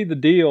you made the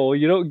deal.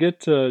 You don't get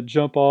to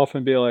jump off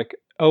and be like,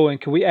 "Oh,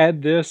 and can we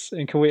add this?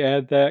 And can we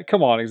add that?"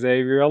 Come on,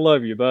 Xavier. I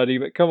love you, buddy,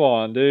 but come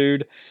on,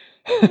 dude.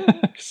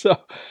 So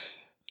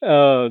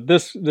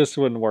this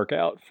wouldn't work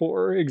out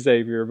for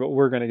Xavier, but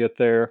we're going to get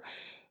there.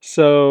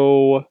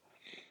 So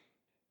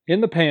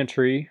in the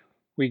pantry,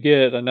 we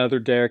get another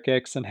Derek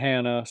X and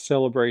Hannah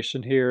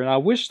celebration here. And I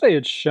wish they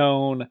had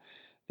shown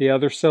the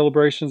other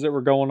celebrations that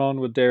were going on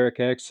with Derek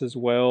X as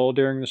well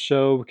during the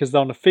show, because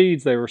on the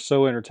feeds they were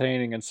so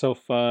entertaining and so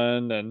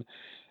fun. And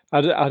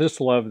I just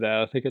love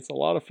that. I think it's a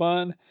lot of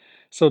fun.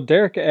 So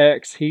Derek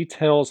X, he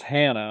tells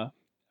Hannah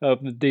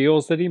of the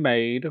deals that he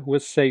made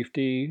with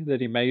safety that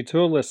he made to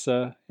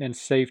Alyssa and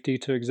safety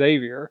to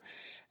Xavier.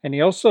 And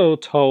he also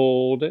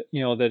told,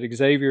 that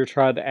Xavier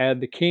tried to add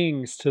the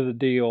Kings to the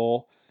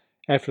deal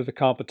after the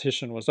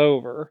competition was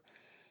over.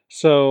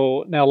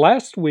 So now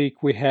last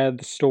week we had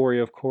the story,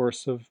 of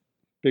course, of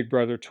Big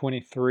Brother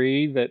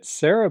 23 that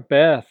Sarah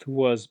Beth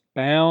was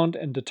bound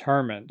and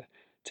determined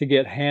to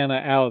get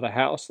Hannah out of the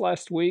house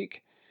last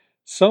week.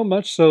 So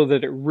much so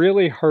that it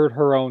really hurt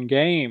her own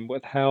game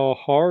with how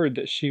hard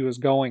that she was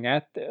going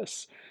at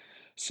this.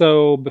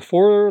 So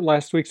before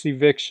last week's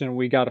eviction,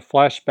 we got a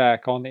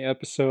flashback on the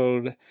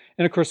episode.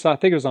 And of course, I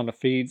think it was on the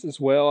feeds as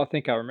well. I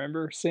think I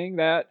remember seeing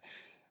that,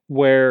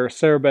 where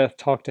Sarah Beth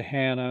talked to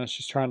Hannah.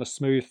 She's trying to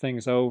smooth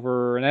things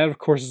over. And that, of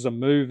course, is a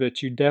move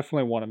that you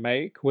definitely want to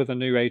make with a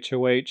new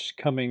HOH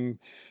coming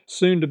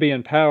soon to be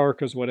in power,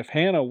 because what if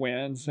Hannah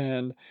wins?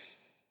 And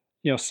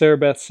Sarah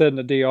Beth said in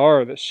the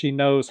DR that she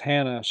knows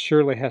Hannah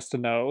surely has to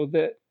know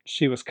that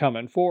she was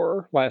coming for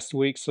her last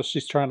week. So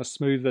she's trying to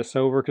smooth this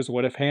over, because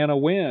what if Hannah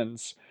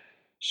wins?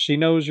 She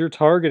knows you're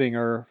targeting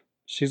her.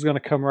 She's going to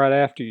come right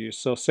after you.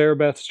 So Sarah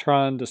Beth's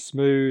trying to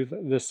smooth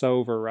this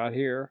over right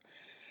here.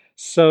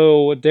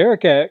 So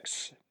Derek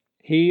X,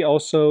 he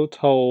also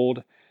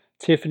told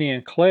Tiffany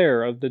and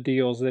Claire of the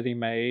deals that he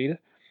made.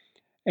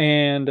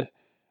 And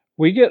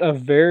we get a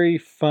very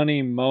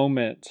funny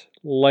moment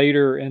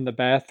later in the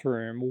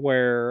bathroom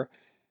where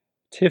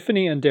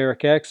Tiffany and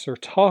Derek X are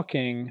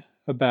talking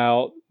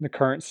about the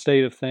current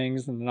state of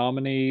things and the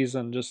nominees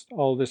and just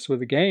all this with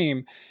the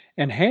game.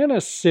 And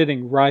Hannah's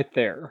sitting right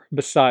there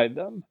beside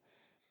them.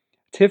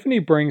 Tiffany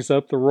brings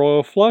up the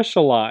Royal Flush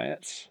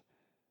Alliance,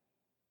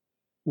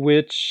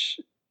 which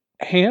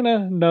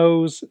Hannah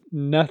knows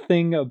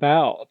nothing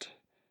about.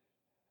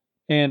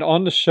 And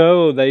on the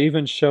show, they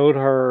even showed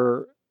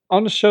her,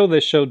 on the show, they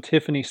showed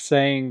Tiffany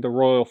saying the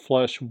Royal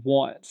Flush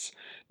once.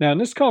 Now, in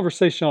this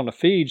conversation on the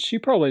feed, she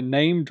probably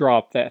name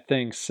dropped that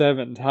thing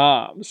 7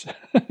 times.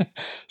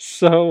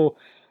 So,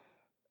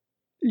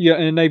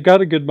 and they've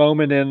got a good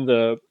moment in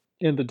the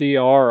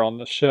DR on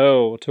the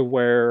show to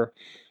where,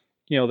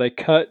 they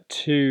cut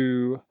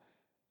to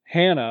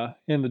Hannah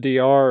in the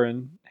DR,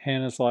 and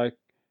Hannah's like,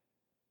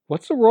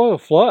 "What's a royal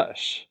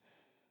flush?"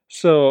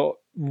 So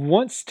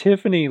once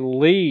Tiffany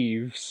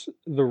leaves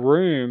the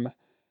room,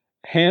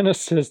 Hannah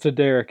says to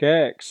Derek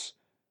X,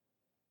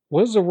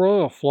 "What is a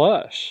royal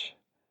flush?"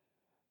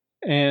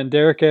 And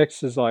Derek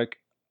X is like,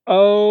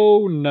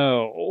 "Oh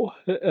no,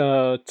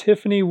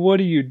 Tiffany, what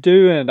are you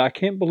doing? I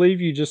can't believe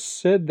you just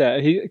said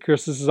that." Of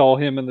course, this is all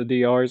him in the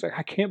DR. He's like,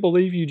 "I can't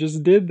believe you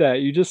just did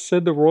that. You just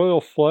said the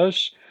royal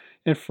flush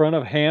in front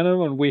of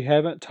Hannah, and we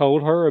haven't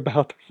told her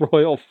about the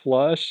royal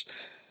flush."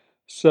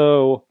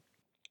 So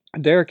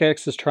Derek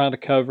X is trying to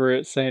cover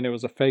it, saying it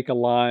was a fake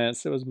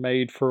alliance that was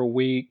made for a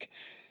week.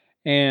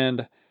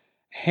 And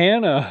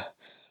Hannah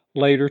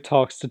later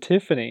talks to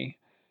Tiffany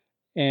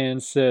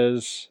and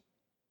says,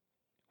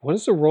 "What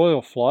is a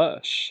royal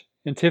flush?"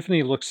 And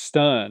Tiffany looks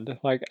stunned.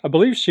 Like, I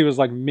believe she was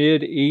like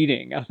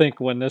mid-eating, I think,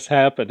 when this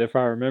happened, if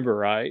I remember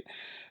right.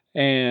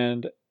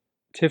 And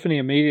Tiffany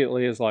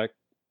immediately is like,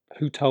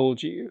 "Who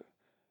told you?"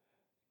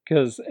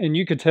 And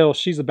you could tell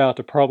she's about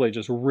to probably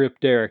just rip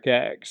Derek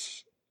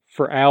X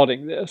for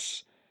outing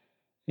this.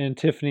 And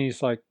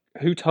Tiffany's like,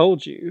 "Who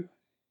told you?"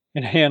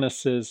 And Hannah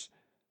says,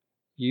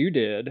 "You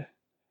did."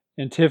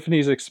 And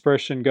Tiffany's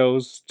expression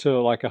goes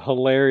to like a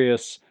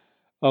hilarious,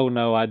 "Oh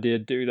no, I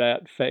did do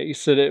that"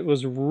 face. And it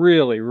was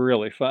really,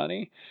 really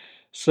funny.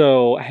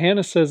 So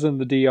Hannah says in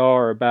the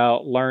DR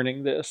about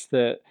learning this,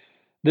 that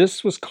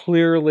this was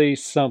clearly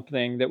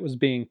something that was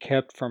being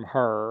kept from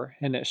her,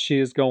 and that she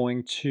is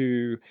going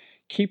to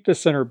keep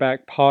this in her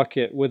back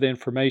pocket with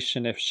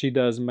information if she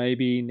does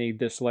maybe need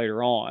this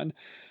later on.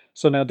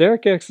 So now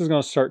Derek X is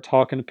going to start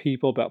talking to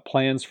people about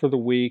plans for the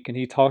week, and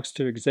he talks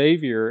to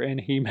Xavier,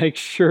 and he makes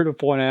sure to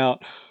point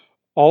out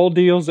all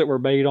deals that were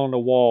made on the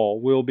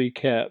wall will be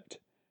kept.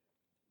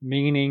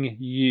 Meaning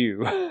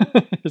you.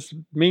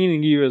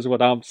 Meaning you is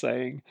what I'm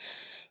saying.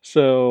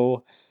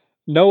 So,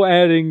 no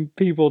adding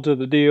people to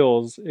the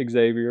deals,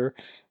 Xavier.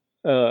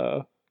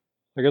 Like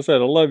I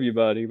said, I love you,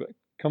 buddy, but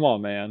come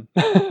on, man.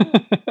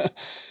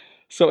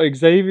 So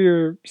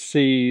Xavier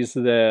sees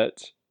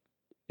that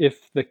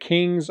if the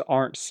Kings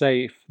aren't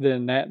safe,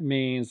 then that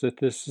means that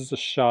this is a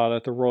shot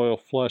at the royal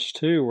flush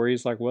too, where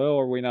he's like, "Well,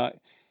 are we not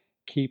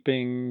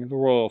keeping the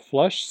royal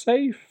flush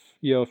safe?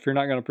 If you're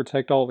not going to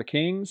protect all the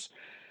kings."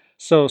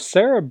 So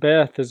Sarah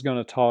Beth is going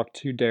to talk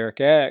to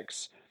Derek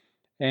X,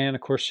 and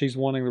of course she's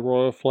wanting the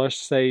royal flush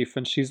safe,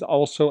 and she's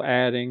also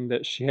adding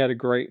that she had a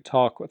great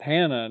talk with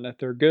Hannah and that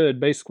they're good.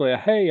 Basically,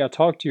 "Hey, I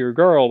talked to your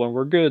girl and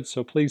we're good,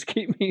 so please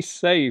keep me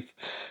safe"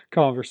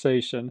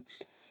 conversation.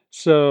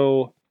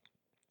 So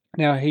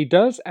now he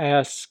does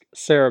ask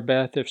Sarah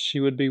Beth if she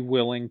would be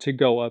willing to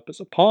go up as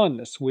a pawn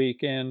this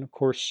week, and of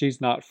course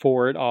she's not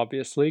for it,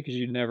 obviously, because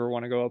you never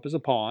want to go up as a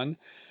pawn.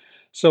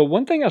 So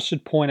one thing I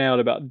should point out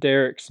about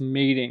Derek's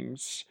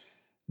meetings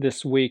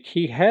this week,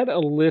 he had a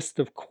list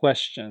of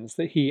questions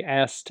that he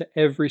asked to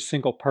every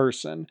single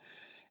person.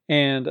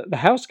 And the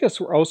house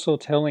guests were also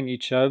telling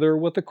each other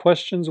what the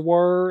questions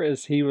were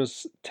as he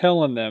was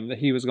telling them that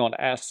he was going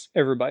to ask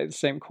everybody the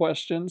same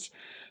questions.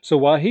 So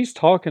while he's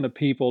talking to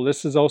people,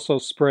 this is also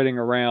spreading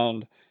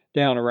around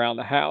down around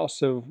the house.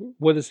 So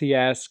what is he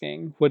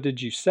asking? What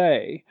did you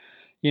say?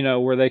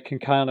 Where they can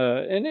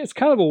and it's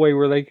kind of a way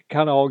where they can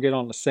kind of all get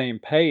on the same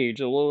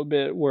page a little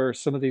bit, where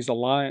some of these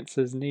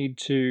alliances need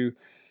to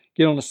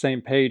get on the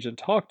same page and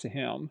talk to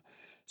him.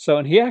 So,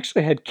 and he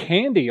actually had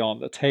candy on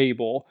the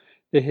table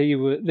that he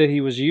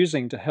was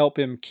using to help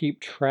him keep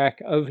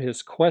track of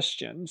his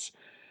questions.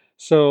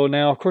 So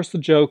now, of course, the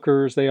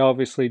Jokers, they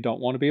obviously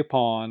don't want to be a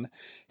pawn.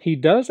 He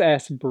does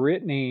ask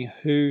Brittany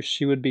who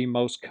she would be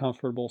most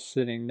comfortable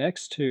sitting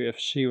next to if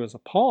she was a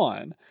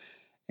pawn.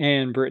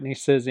 And Brittany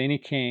says any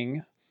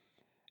king.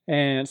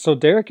 And so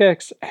Derek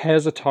X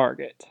has a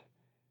target,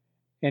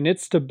 and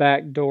it's to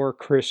backdoor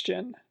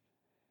Christian.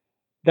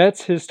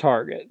 That's his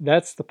target.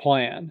 That's the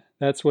plan.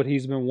 That's what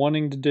he's been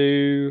wanting to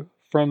do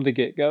from the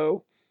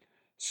get-go.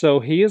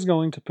 So he is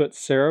going to put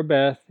Sarah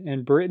Beth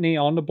and Brittany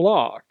on the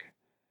block.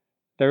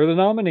 They're the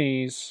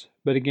nominees,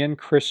 but again,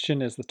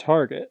 Christian is the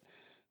target.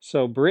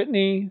 So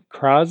Brittany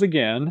cries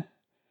again.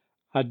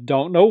 I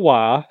don't know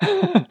why,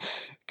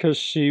 because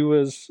she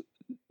was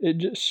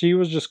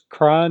just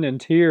crying in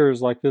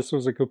tears like this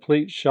was a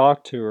complete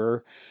shock to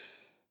her.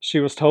 She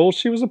was told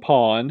she was a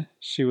pawn.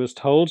 She was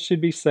told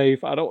she'd be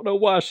safe. I don't know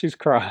why she's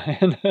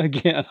crying.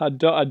 Again, I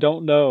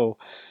don't know.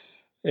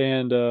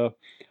 And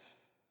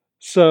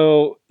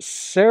so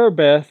Sarah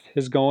Beth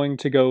is going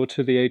to go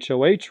to the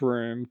HOH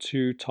room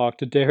to talk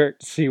to Derek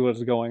to see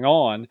what's going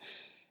on.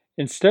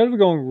 Instead of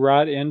going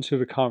right into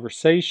the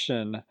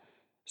conversation,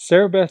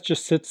 Sarah Beth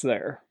just sits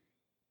there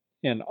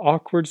in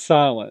awkward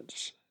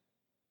silence,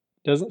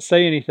 doesn't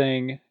say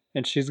anything,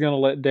 and she's going to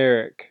let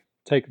Derek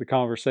take the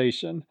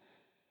conversation.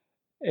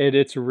 And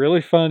it's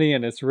really funny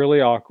and it's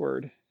really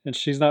awkward. And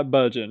she's not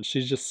budging.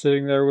 She's just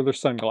sitting there with her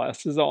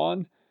sunglasses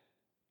on,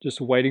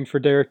 just waiting for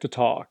Derek to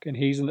talk. And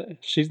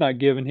she's not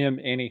giving him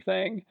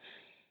anything.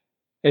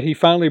 And he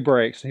finally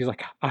breaks. And he's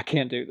like, "I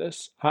can't do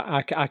this.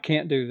 I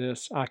can't do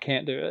this. I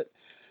can't do it."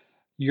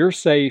 you're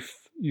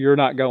safe, you're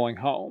not going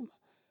home.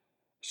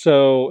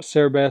 So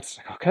Sarah Beth's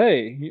like,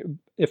 okay,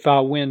 if I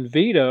win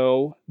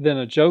veto, then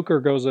a joker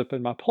goes up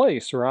in my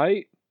place,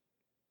 right?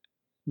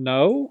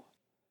 No?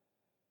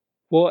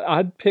 Well,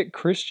 I'd pick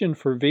Christian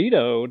for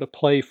veto to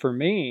play for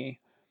me.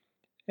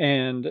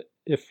 And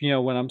if,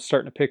 when I'm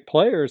starting to pick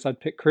players, I'd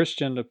pick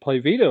Christian to play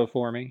veto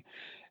for me.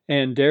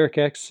 And Derek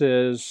X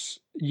says,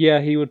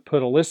 yeah, he would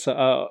put Alyssa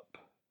up,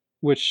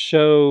 which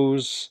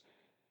shows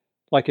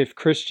like if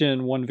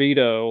Christian won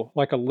veto,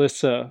 like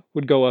Alyssa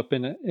would go up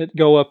in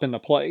the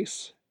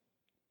place.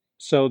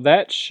 So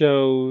that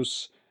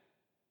shows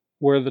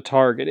where the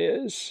target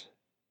is.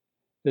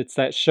 It's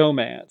that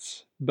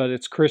showmance, but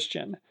it's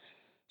Christian.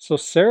 So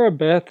Sarah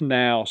Beth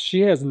now,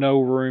 she has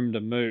no room to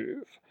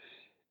move.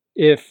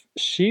 If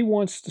she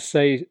wants to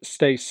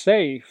stay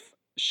safe,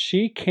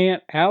 she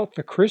can't out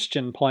the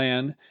Christian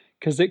plan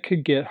because it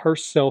could get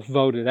herself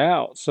voted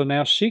out. So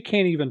now she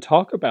can't even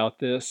talk about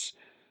this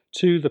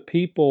to the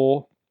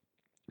people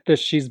that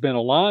she's been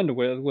aligned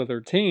with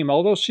her team,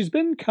 although she's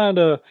been kind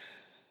of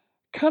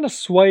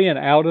swaying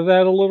out of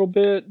that a little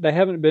bit. They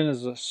haven't been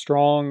as a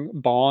strong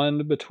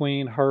bond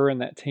between her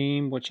and that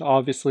team, which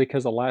obviously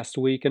because of last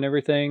week and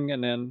everything.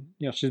 And then,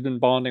 she's been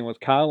bonding with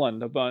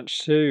Kylan a bunch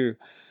too.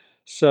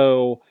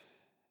 So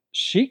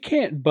she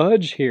can't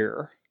budge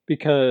here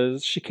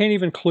because she can't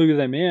even clue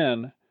them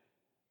in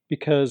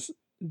because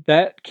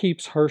that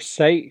keeps her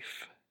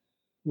safe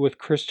with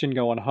Christian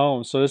going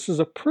home. So this is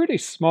a pretty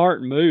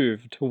smart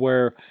move to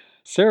where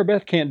Sarah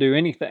Beth can't do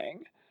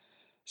anything.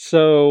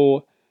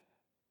 So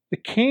the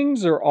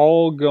Kings are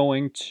all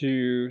going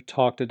to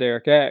talk to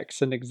Derek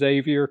X, and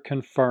Xavier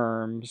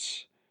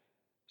confirms.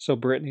 So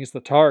Brittany's the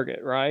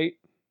target, right?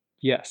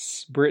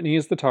 Yes, Brittany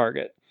is the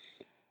target.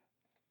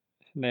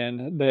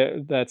 And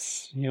then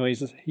that's,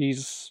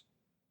 he's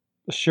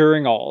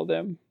assuring all of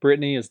them.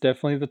 Brittany is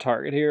definitely the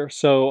target here.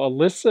 So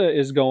Alyssa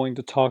is going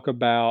to talk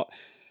about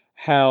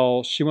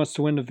how she wants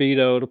to win the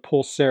veto to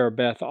pull Sarah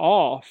Beth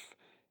off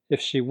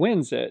if she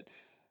wins it.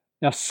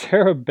 Now,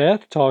 Sarah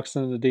Beth talks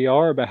in the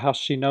DR about how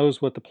she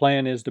knows what the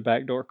plan is to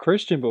backdoor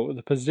Christian, but with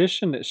the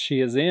position that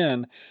she is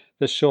in,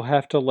 that she'll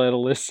have to let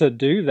Alyssa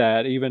do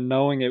that, even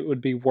knowing it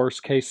would be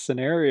worst case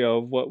scenario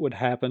of what would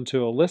happen to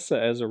Alyssa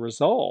as a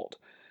result.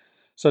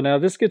 So now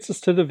this gets us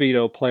to the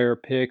veto player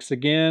picks.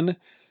 Again,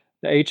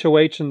 the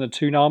HOH and the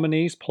two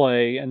nominees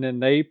play, and then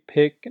they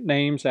pick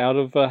names out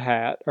of a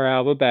hat or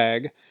out of a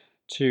bag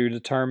to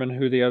determine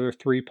who the other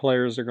three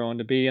players are going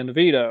to be in the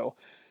veto.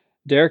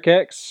 Derek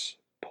X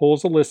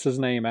pulls Alyssa's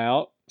name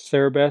out.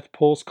 Sarah Beth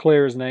pulls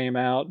Claire's name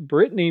out.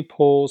 Brittany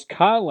pulls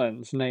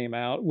Kylan's name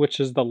out, which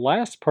is the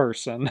last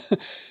person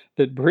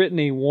that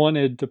Brittany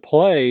wanted to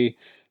play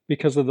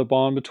because of the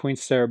bond between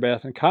Sarah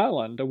Beth and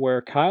Kylan, to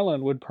where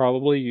Kylan would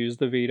probably use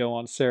the veto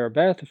on Sarah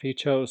Beth if he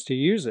chose to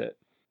use it.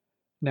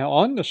 Now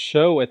on the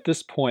show at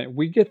this point,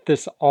 we get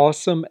this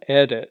awesome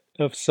edit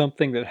of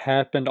something that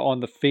happened on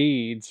the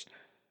feeds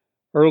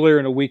earlier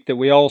in the week that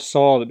we all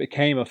saw that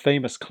became a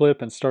famous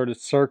clip and started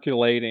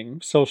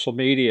circulating social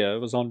media. It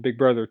was on Big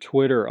Brother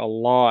Twitter a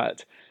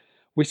lot.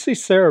 We see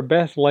Sarah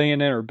Beth laying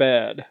in her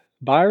bed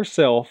by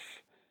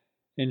herself,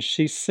 and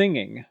she's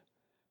singing,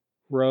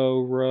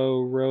 "Row,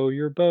 row, row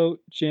your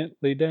boat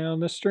gently down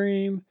the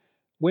stream.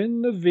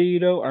 Win the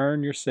veto,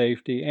 earn your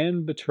safety,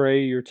 and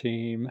betray your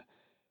team."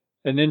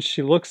 And then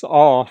she looks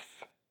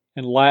off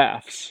and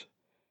laughs.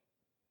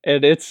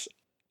 And it's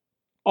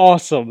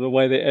awesome the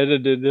way they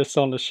edited this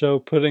on the show,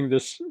 putting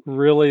this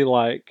really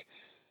like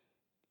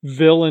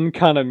villain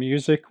kind of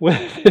music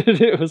with it.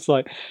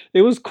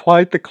 It was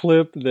quite the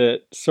clip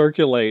that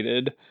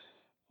circulated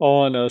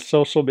on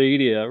social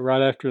media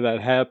right after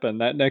that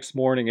happened. That next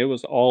morning, it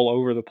was all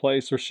over the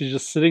place where she's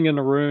just sitting in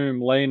a room,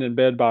 laying in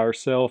bed by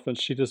herself, and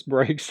she just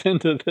breaks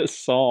into this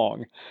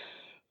song.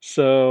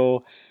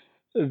 So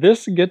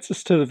this gets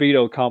us to the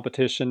veto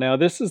competition. Now,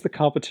 this is the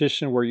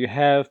competition where you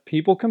have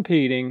people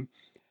competing,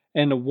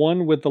 and the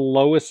one with the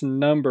lowest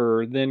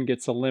number then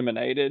gets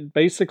eliminated.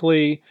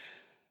 Basically,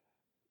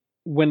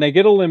 when they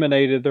get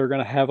eliminated, they're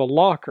going to have a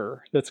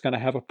locker that's going to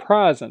have a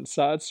prize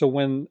inside. So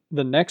when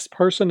the next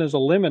person is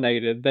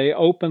eliminated, they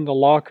open the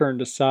locker and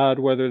decide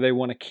whether they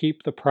want to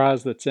keep the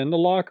prize that's in the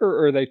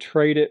locker or they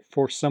trade it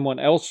for someone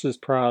else's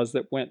prize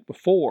that went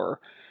before.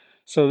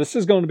 So this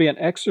is going to be an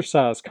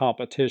exercise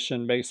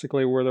competition,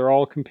 basically, where they're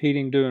all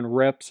competing, doing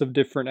reps of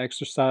different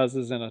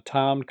exercises in a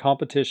timed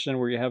competition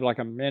where you have like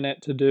a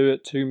minute to do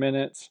it, 2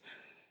 minutes,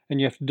 and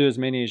you have to do as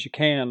many as you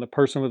can. The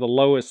person with the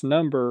lowest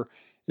number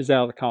is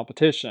out of the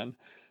competition.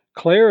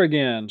 Claire,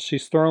 again,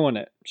 she's throwing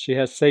it. She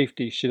has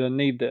safety. She doesn't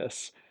need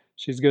this.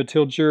 She's good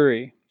till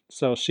jury,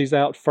 so she's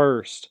out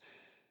first.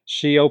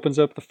 She opens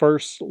up the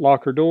first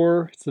locker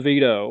door. It's the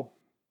veto.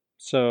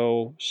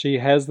 So she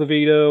has the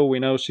veto. We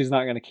know she's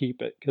not going to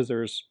keep it because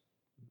there's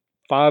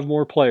 5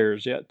 more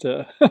players yet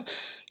to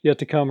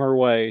come her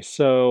way.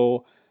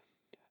 So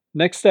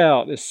next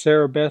out is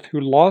Sarah Beth, who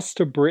lost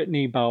to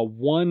Brittany by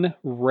 1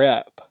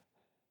 rep.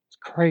 It's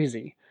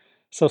crazy.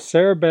 So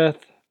Sarah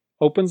Beth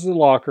opens the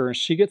locker, and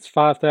she gets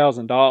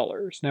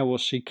 $5,000. Now, will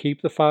she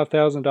keep the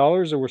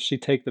 $5,000 or will she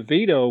take the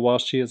veto while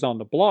she is on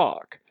the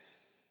block?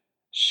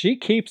 She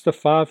keeps the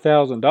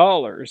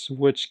 $5,000,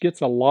 which gets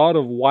a lot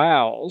of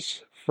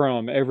wows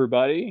from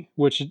everybody,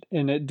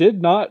 and it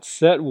did not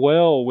set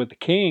well with the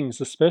Kings,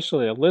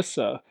 especially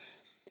Alyssa.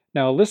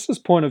 Now, Alyssa's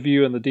point of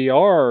view in the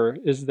DR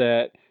is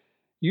that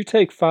you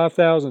take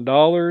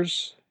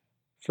 $5,000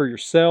 for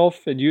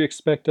yourself and you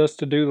expect us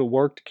to do the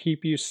work to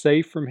keep you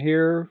safe from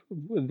here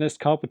in this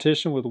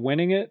competition with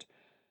winning it.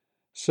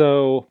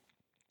 So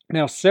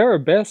now Sarah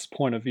Beth's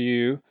point of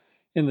view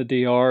in the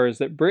DR is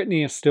that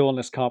Brittany is still in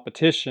this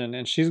competition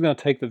and she's going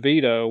to take the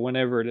veto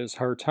whenever it is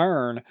her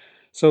turn.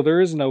 So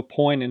there is no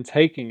point in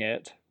taking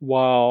it,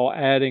 while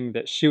adding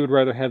that she would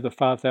rather have the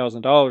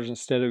 $5,000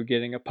 instead of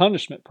getting a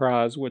punishment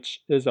prize,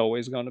 which is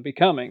always going to be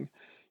coming.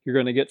 You're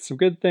going to get some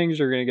good things,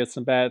 you're going to get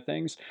some bad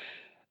things.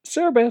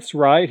 Sarah Beth's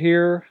right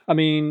here. I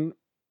mean,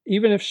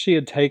 even if she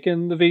had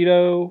taken the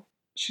veto,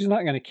 she's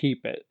not going to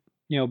keep it.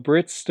 You know,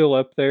 Britt's still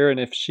up there, and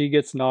if she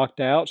gets knocked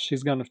out,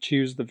 she's going to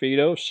choose the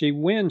veto. If she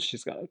wins,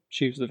 she's going to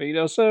choose the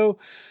veto. So,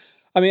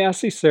 I mean, I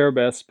see Sarah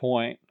Beth's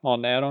point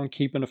on that, on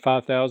keeping the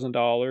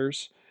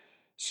 $5,000.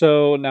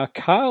 So now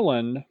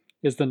Kylan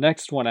is the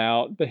next one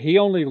out, but he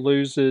only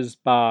loses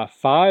by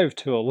 5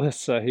 to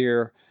Alyssa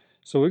here.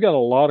 So we've got a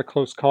lot of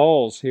close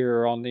calls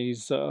here on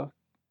these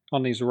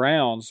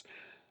rounds.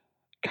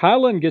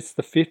 Kylan gets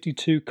the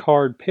 52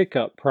 card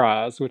pickup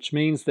prize, which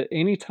means that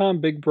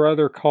anytime Big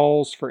Brother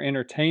calls for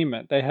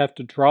entertainment, they have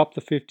to drop the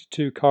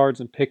 52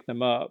 cards and pick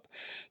them up.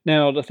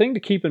 Now, the thing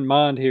to keep in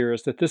mind here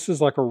is that this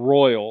is like a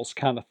Royals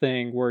kind of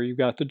thing where you've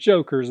got the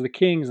Jokers, the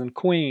Kings, and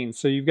Queens.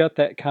 So you've got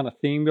that kind of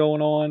theme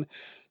going on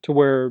to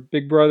where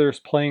Big Brother is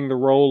playing the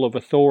role of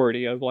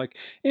authority, of like,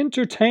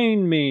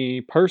 entertain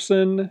me,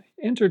 person,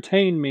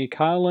 entertain me,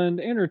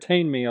 Kylan,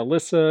 entertain me,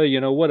 Alyssa,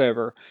 you know,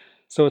 whatever.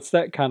 So it's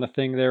that kind of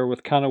thing there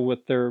with kind of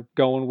what they're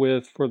going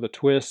with for the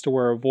twist,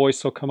 where a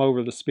voice will come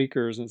over the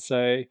speakers and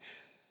say,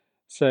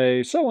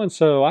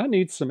 so-and-so, I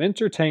need some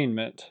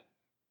entertainment.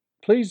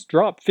 Please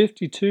drop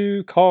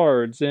 52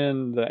 cards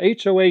in the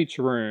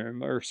HOH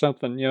room or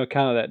something, you know,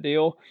 kind of that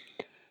deal.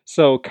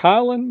 So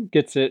Kylan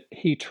gets it.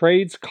 He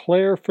trades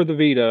Claire for the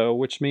veto,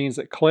 which means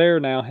that Claire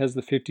now has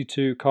the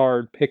 52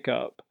 card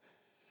pickup.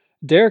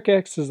 Derek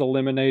X is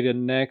eliminated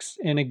next,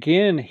 and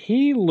again,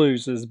 he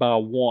loses by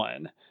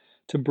 1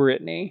 to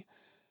Brittany.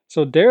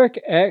 So Derek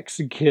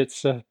X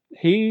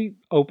he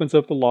opens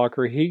up the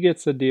locker. He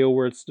gets a deal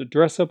where it's to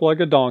dress up like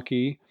a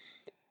donkey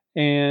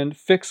and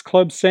fix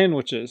club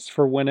sandwiches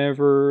for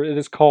whenever it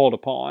is called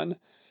upon.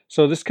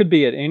 So this could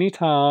be at any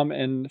time,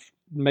 and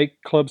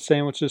make club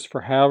sandwiches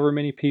for however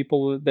many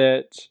people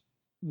that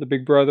the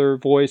Big Brother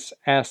voice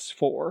asks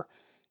for.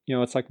 You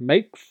know, it's like,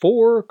 make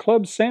 4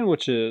 club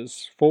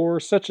sandwiches for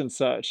such and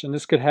such. And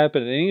this could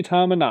happen at any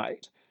time of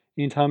night,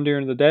 anytime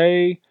during the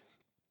day.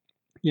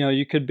 You know,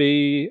 you could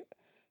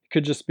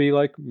just be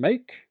like,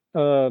 make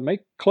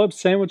club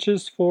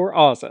sandwiches for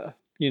Ozza.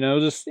 You know,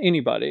 just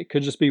anybody. It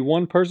could just be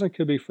one person. It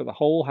could be for the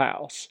whole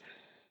house.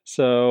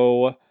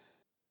 So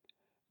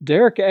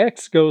Derek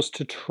X goes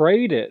to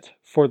trade it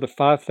for the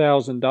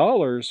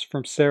 $5,000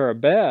 from Sarah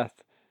Beth.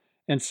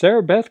 And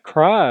Sarah Beth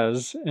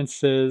cries and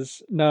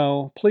says,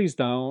 no, please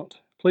don't.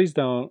 Please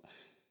don't.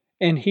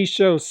 And he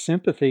shows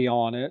sympathy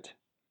on it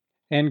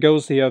and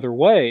goes the other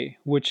way,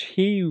 which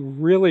he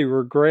really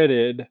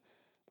regretted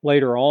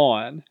later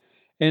on.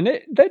 And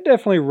that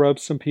definitely rubbed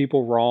some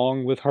people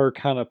wrong with her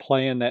kind of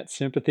playing that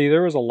sympathy.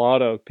 There was a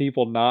lot of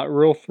people not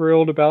real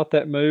thrilled about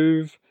that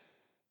move.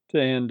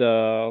 And,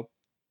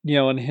 you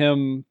know, and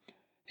him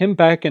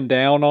backing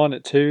down on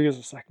it too. Because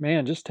it's like,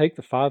 man, just take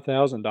the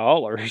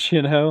 $5,000,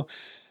 you know.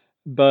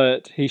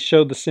 But he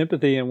showed the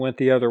sympathy and went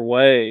the other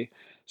way.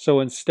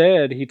 So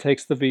instead, he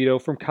takes the veto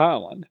from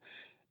Kylan.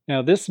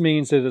 Now, this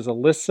means it is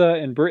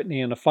Alyssa and Brittany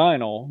in the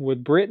final,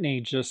 with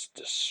Brittany just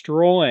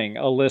destroying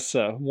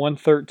Alyssa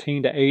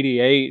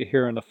 113-88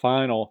 here in the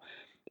final.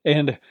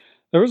 And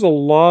there was a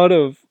lot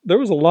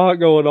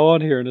going on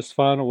here in this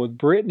final, with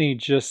Brittany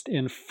just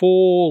in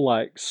full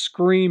like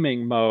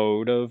screaming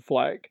mode of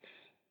like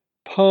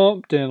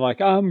pumped and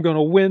like, I'm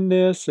gonna win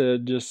this,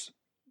 and just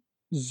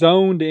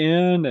zoned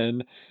in.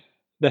 And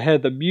they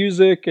had the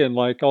music and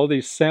like all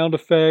these sound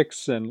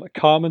effects and like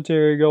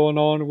commentary going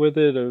on with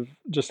it of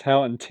just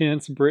how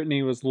intense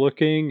Brittany was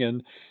looking,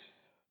 and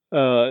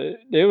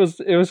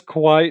it was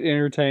quite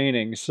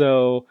entertaining.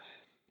 So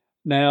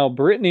now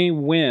Brittany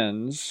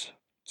wins.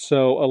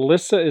 So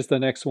Alyssa is the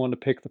next one to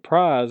pick the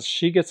prize.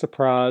 She gets a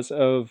prize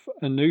of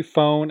a new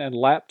phone and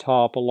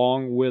laptop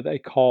along with a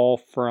call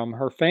from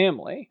her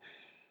family.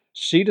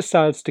 She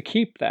decides to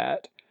keep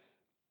that.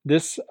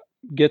 This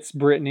gets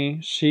Brittany.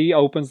 She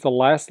opens the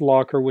last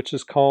locker, which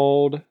is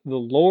called the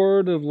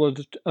Lord of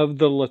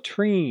the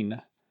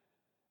Latrine.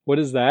 What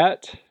is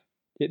that?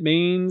 It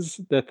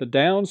means that the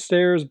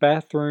downstairs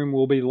bathroom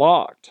will be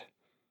locked.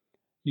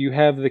 You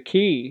have the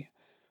key.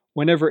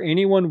 Whenever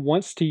anyone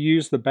wants to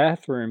use the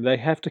bathroom, they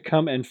have to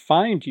come and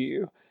find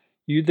you.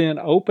 You then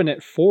open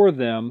it for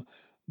them,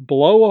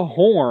 blow a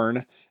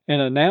horn,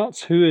 and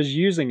announce who is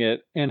using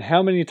it and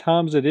how many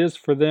times it is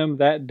for them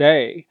that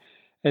day.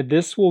 And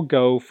this will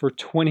go for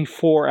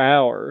 24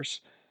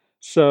 hours.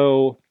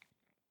 So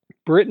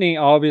Brittany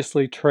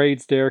obviously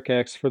trades Derek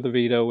X for the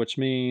veto, which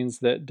means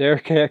that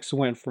Derek X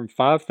went from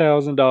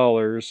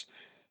 $5,000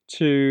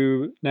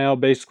 to now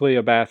basically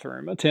a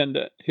bathroom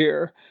attendant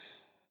here.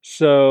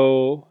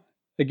 So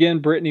again,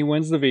 Brittany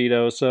wins the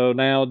veto. So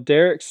now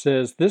Derek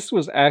says this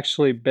was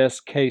actually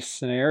best case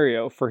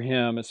scenario for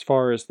him as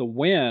far as the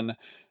win,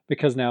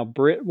 because now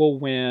Britt will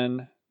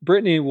win.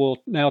 Brittany will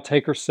now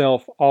take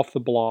herself off the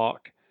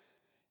block,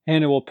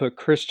 and it will put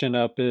Christian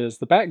up as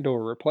the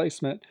backdoor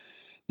replacement.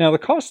 Now, the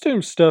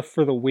costume stuff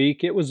for the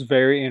week, it was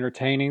very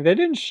entertaining. They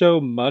didn't show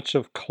much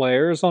of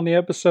Claire's on the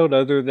episode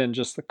other than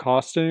just the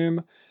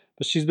costume,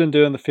 but she's been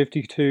doing the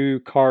 52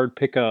 card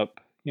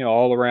pickup,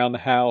 all around the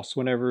house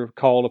whenever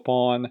called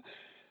upon.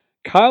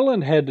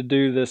 Kylan had to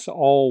do this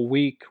all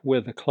week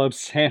with a club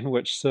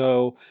sandwich,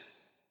 so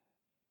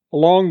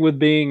along with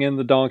being in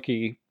the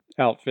donkey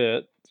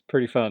outfit, it's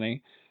pretty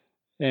funny.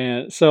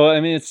 And so,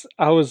 I mean,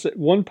 at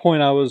one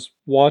point I was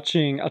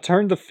watching, I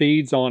turned the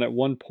feeds on at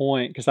one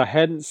point because I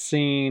hadn't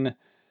seen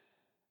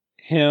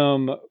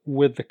him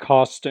with the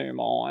costume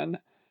on.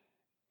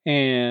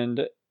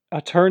 And I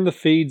turned the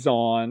feeds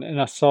on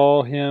and I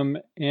saw him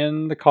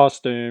in the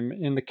costume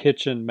in the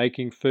kitchen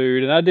making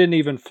food. And I didn't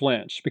even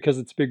flinch because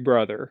it's Big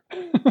Brother.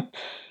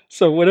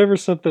 So whenever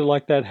something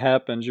like that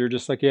happens, you're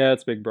just like, yeah,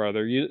 it's Big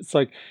Brother. It's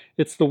like,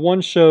 it's the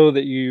one show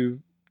that you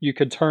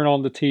could turn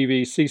on the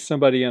TV, see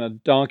somebody in a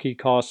donkey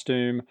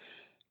costume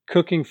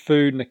cooking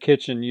food in the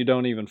kitchen, you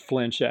don't even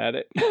flinch at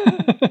it.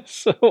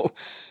 So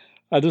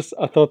I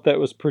thought that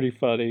was pretty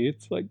funny.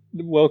 It's like,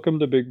 welcome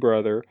to Big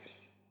Brother.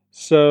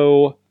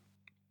 So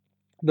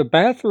the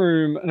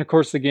bathroom, and of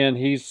course, again,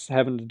 he's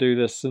having to do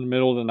this in the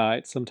middle of the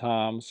night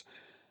sometimes.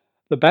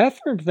 The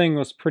bathroom thing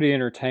was pretty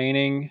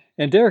entertaining,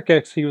 and Derek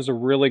X, he was a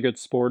really good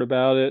sport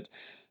about it.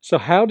 So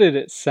how did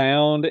it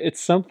sound?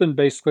 It's something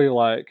basically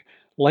like,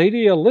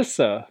 Lady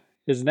Alyssa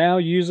is now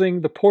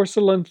using the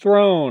porcelain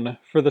throne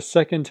for the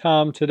second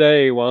time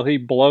today while he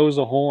blows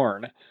a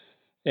horn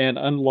and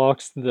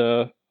unlocks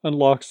the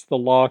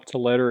lock to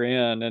let her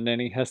in, and then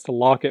he has to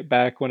lock it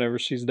back whenever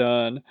she's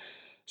done.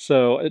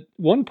 So at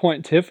one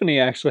point, Tiffany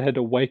actually had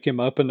to wake him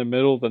up in the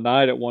middle of the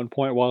night at one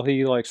point while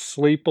he like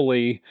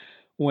sleepily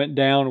went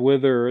down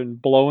with her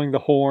and blowing the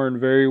horn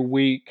very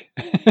weak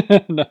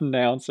and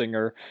announcing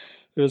her.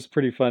 It was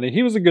pretty funny.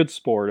 He was a good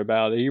sport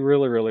about it. He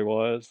really, really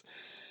was.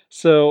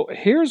 So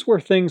here's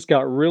where things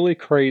got really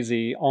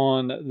crazy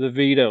on the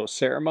veto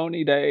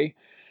ceremony day.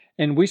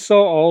 And we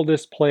saw all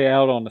this play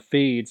out on the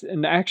feeds.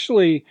 And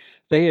actually,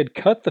 they had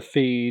cut the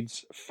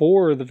feeds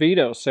for the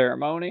veto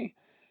ceremony.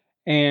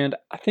 And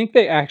I think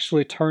they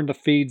actually turned the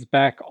feeds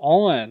back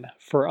on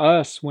for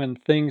us when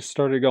things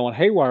started going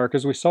haywire,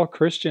 because we saw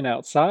Christian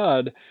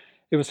outside.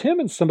 It was him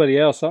and somebody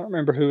else. I don't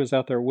remember who was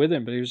out there with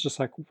him, but he was just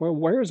like, well,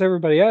 where's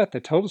everybody at? They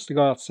told us to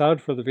go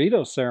outside for the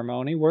veto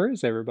ceremony. Where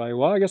is everybody?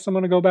 Well, I guess I'm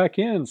going to go back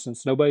in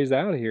since nobody's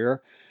out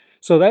here.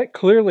 So that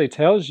clearly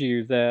tells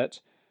you that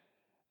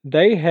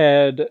they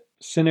had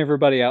sent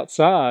everybody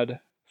outside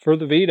for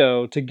the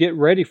veto to get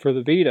ready for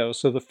the veto.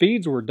 So the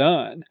feeds were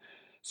done.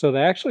 So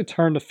they actually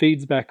turned the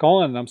feeds back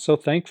on, and I'm so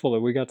thankful that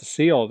we got to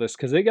see all this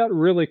because it got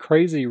really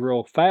crazy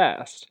real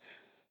fast.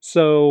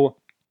 So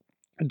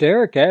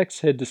Derek X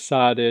had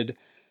decided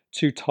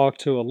to talk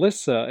to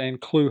Alyssa and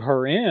clue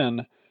her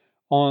in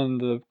on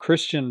the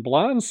Christian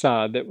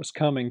blindside that was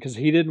coming because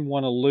he didn't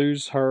want to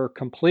lose her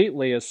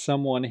completely as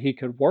someone he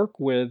could work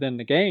with in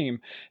the game.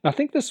 And I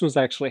think this was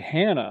actually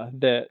Hannah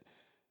that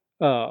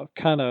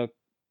kind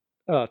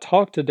of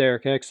talked to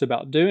Derek X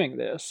about doing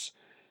this.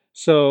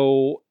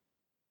 So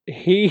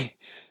he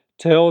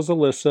tells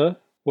Alyssa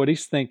what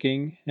he's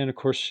thinking, and of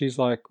course she's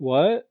like,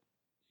 what?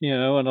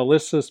 And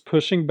Alyssa's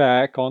pushing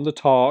back on the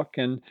talk,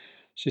 and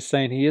she's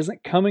saying, he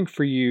isn't coming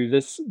for you.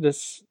 This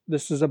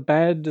is a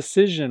bad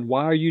decision.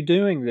 Why are you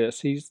doing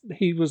this?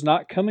 He was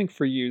not coming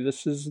for you.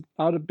 This is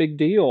not a big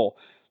deal.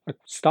 Like,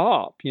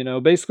 stop,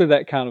 basically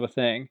that kind of a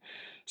thing.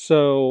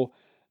 So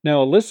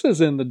now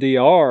Alyssa's in the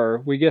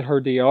DR. We get her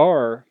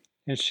DR,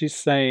 and she's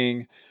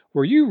saying,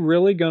 were you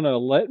really going to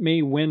let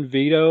me win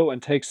veto and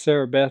take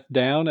Sarah Beth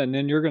down, and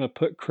then you're going to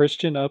put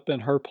Christian up in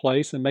her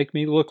place and make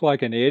me look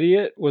like an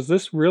idiot? Was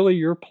this really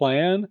your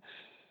plan?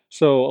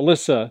 So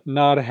Alyssa,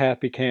 not a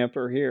happy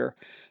camper here.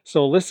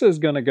 So Alyssa is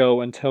going to go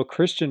and tell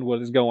Christian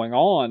what is going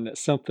on, that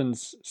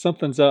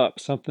something's up,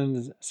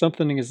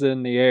 something is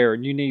in the air,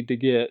 and you need to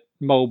get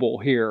mobile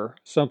here.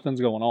 Something's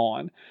going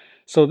on.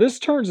 So this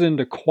turns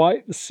into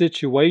quite the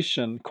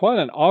situation, quite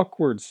an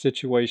awkward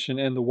situation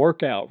in the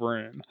workout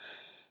room.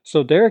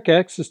 So Derek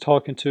X is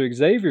talking to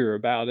Xavier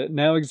about it.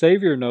 Now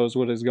Xavier knows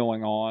what is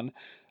going on.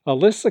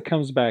 Alyssa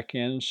comes back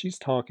in and she's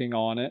talking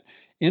on it.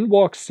 In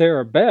walks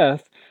Sarah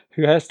Beth,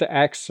 who has to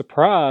act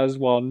surprised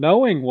while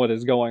knowing what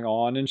is going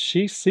on, and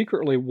she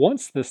secretly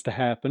wants this to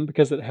happen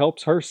because it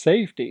helps her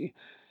safety.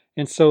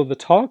 And so the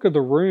talk of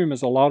the room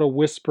is a lot of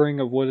whispering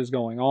of what is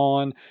going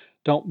on.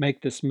 Don't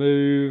make this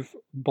move,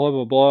 blah,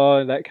 blah,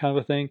 blah, that kind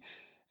of a thing.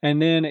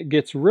 And then it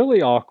gets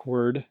really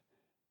awkward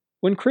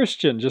when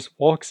Christian just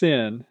walks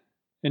in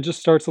and just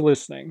starts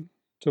listening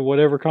to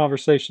whatever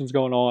conversation's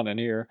going on in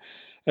here.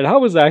 And I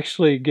was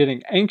actually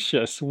getting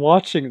anxious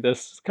watching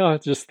this. God, I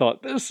just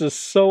thought, this is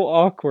so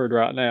awkward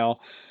right now.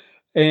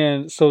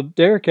 And so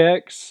Derek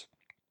X,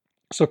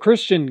 so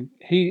Christian,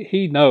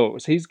 he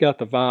knows. He's got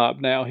the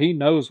vibe now. He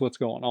knows what's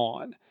going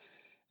on.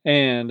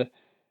 And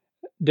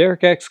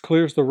Derek X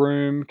clears the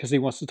room because he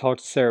wants to talk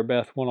to Sarah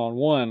Beth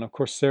one-on-one. Of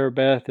course, Sarah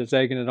Beth is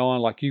egging it on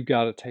like, you've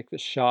got to take the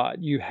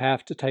shot. You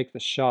have to take the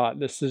shot.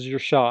 This is your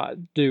shot.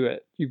 Do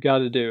it. You've got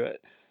to do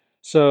it.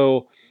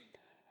 So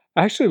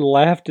I actually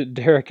laughed at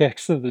Derek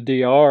X in the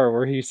DR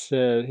where he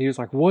was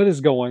like, what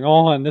is going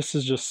on? This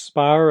is just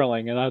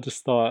spiraling. And I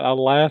just thought, I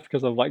laughed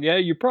because I'm like, yeah,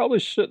 you probably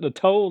shouldn't have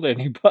told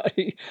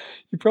anybody.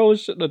 You probably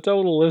shouldn't have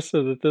told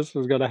Alyssa that this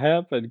was going to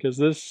happen because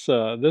this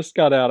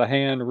got out of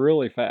hand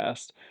really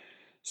fast.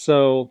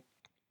 So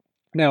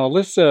now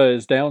Alyssa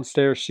is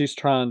downstairs. She's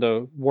trying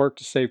to work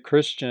to save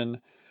Christian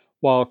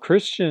while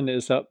Christian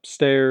is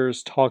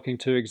upstairs talking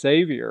to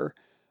Xavier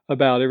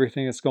about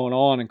everything that's going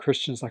on. And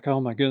Christian's like, oh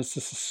my goodness,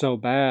 this is so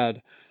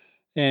bad.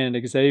 And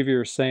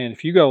Xavier is saying,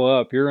 if you go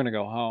up, you're going to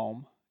go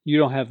home. You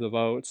don't have the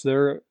votes.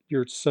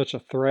 You're such a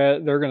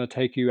threat. They're going to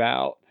take you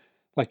out.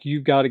 Like,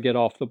 you've got to get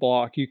off the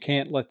block. You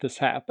can't let this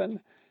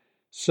happen.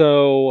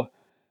 So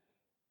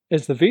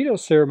as the veto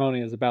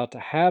ceremony is about to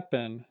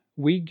happen,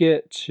 we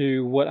get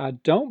to what I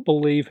don't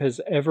believe has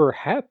ever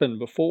happened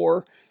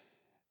before.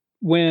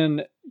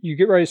 When you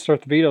get ready to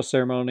start the veto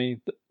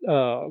ceremony,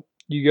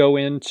 you go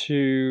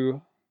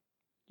into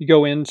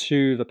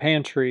the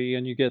pantry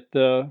and you get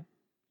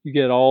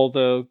all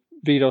the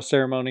veto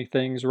ceremony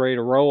things ready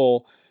to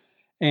roll.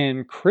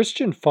 And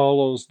Christian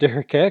follows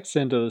Derek X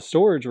into the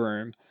storage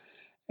room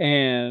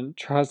and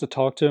tries to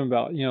talk to him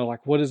about,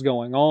 like, what is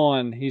going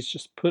on. He's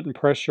just putting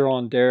pressure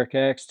on Derek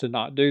X to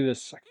not do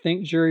this. I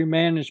think jury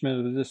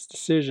management of this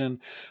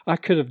decision. I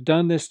could have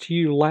done this to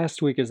you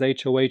last week as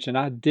HOH and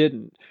I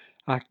didn't.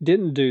 I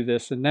didn't do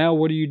this. And now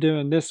what are you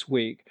doing this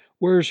week?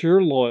 Where's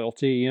your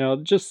loyalty?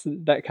 Just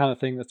that kind of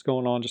thing that's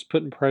going on, just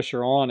putting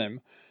pressure on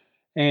him.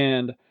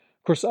 And of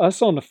course,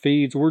 us on the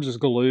feeds, we're just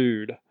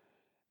glued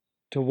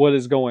to what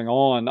is going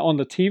on. On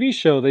the TV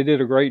show, they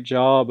did a great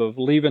job of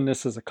leaving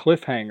this as a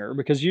cliffhanger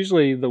because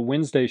usually the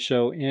Wednesday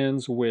show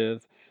ends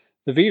with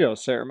the veto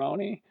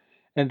ceremony.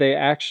 And they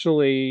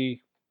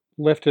actually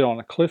left it on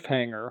a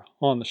cliffhanger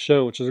on the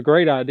show, which is a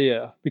great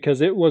idea because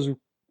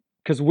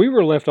we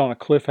were left on a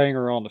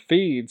cliffhanger on the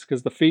feeds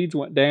because the feeds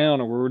went down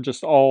and we were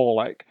just all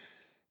like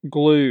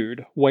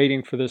glued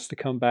waiting for this to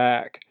come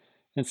back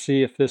and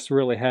see if this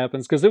really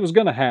happens because it was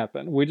going to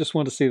happen. We just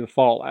wanted to see the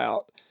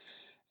fallout.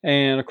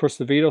 And of course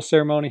the veto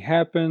ceremony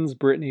happens.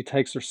 Brittany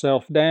takes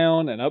herself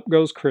down and up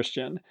goes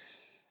Christian.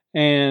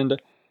 And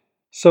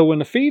so when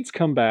the feeds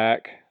come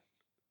back,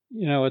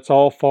 it's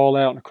all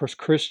fallout. And of course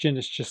Christian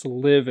is just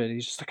livid.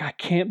 He's just like, I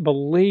can't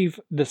believe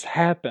this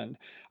happened.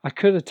 I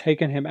could have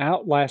taken him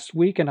out last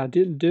week and I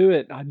didn't do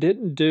it.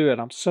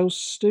 I'm so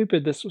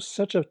stupid. This was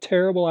such a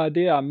terrible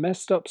idea. I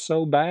messed up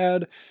so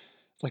bad.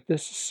 Like,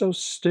 this is so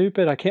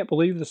stupid. I can't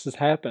believe this is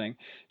happening.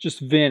 Just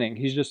venting.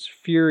 He's just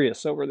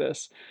furious over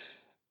this.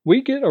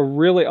 We get a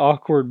really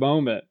awkward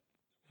moment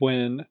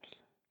when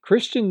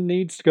Christian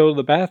needs to go to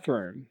the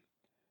bathroom.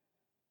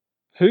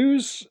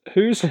 Who's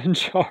in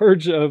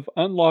charge of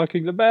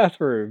unlocking the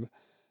bathroom?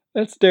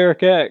 That's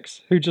Derek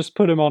X, who just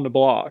put him on the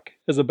block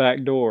as a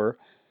back door.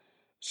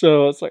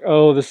 So it's like,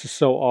 oh, this is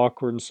so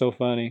awkward and so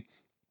funny.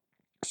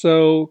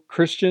 So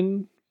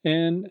Christian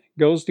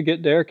goes to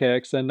get Derek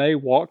X, and they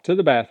walk to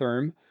the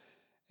bathroom.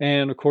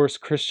 And of course,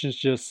 Christian's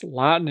just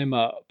lighting him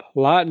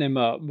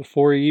up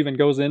before he even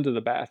goes into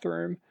the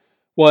bathroom.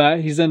 Well,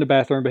 he's in the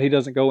bathroom, but he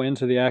doesn't go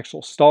into the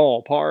actual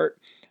stall part.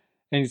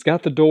 And he's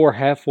got the door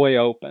halfway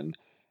open.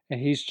 And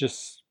he's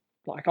just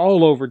like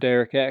all over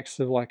Derek X.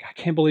 So like, I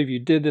can't believe you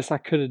did this. I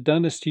could have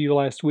done this to you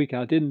last week.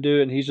 And I didn't do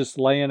it. And he's just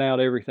laying out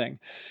everything.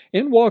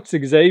 In walks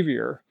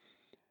Xavier,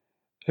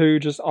 who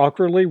just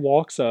awkwardly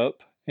walks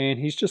up. And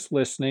he's just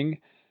listening.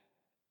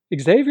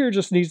 Xavier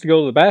just needs to go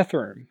to the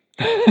bathroom.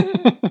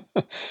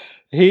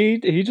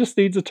 He just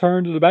needs a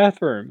turn to the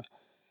bathroom.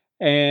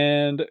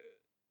 And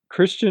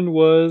Christian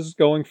was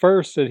going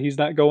first, and he's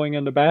not going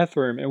in the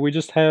bathroom. And we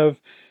just have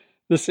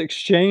this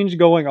exchange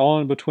going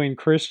on between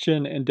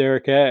Christian and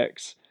Derek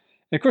X.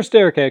 And of course,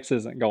 Derek X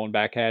isn't going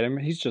back at him.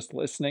 He's just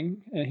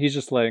listening, and he's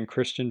just letting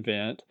Christian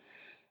vent.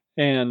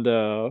 And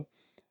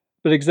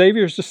but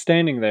Xavier's just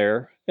standing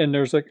there, and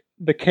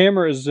the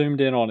camera is zoomed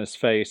in on his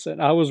face,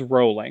 and I was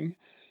rolling.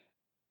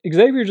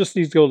 Xavier just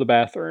needs to go to the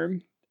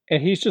bathroom.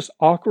 And he's just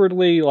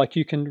awkwardly, like,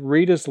 you can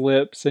read his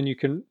lips and you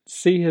can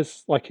see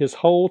his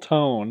whole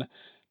tone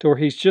to where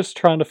he's just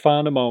trying to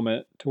find a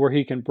moment to where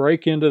he can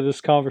break into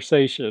this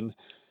conversation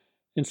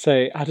and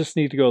say, I just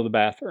need to go to the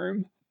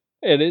bathroom.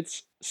 And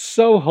it's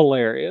so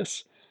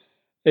hilarious.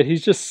 And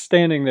he's just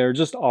standing there,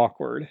 just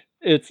awkward.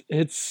 It's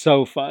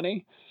so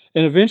funny.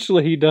 And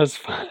eventually he does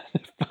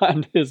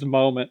find his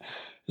moment.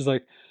 He's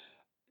like,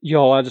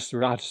 y'all, I just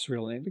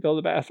really need to go to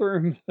the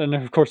bathroom. And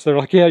of course they're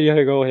like, yeah,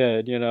 go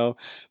ahead, you know.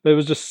 But it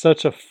was just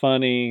such a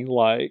funny,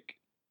 like,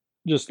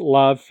 just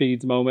live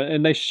feeds moment.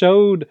 And they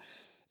showed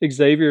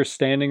Xavier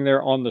standing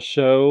there on the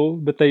show,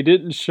 but they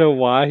didn't show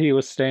why he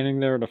was standing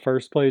there in the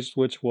first place,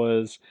 which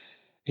was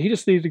he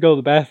just needed to go to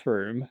the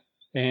bathroom.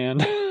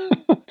 And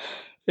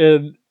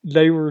and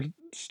they were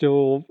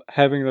still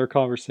having their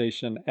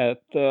conversation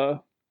at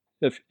the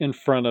if in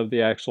front of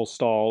the actual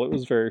stall. It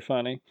was very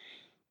funny.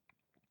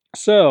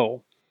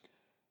 So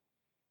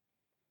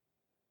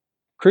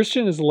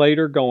Christian is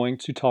later going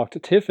to talk to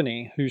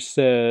Tiffany, who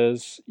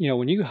says, you know,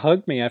 when you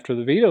hugged me after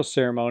the veto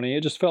ceremony,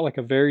 it just felt like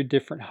a very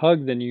different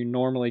hug than you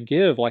normally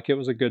give, like it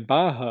was a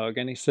goodbye hug.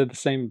 And he said the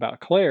same about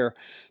Claire.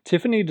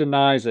 Tiffany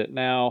denies it.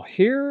 Now,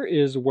 here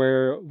is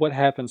where what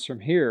happens from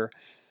here.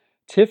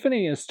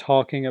 Tiffany is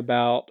talking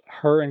about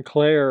her and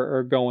Claire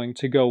are going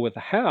to go with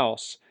the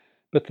house,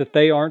 but that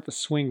they aren't the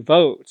swing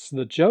votes,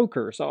 the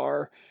jokers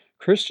are.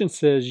 Christian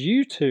says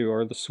you two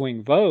are the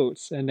swing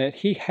votes and that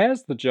he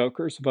has the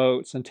joker's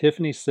votes. And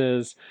Tiffany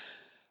says,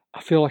 I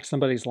feel like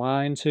somebody's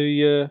lying to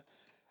you.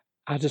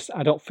 I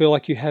don't feel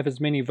like you have as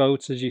many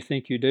votes as you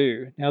think you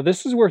do. Now,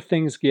 this is where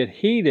things get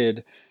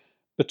heated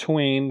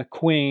between the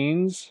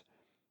queens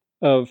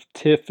of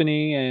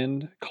Tiffany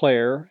and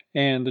Claire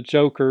and the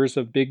jokers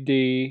of Big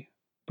D,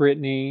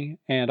 Brittany,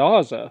 and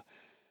Ozza.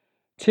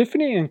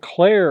 Tiffany and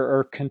Claire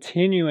are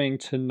continuing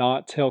to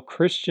not tell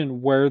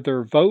Christian where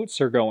their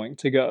votes are going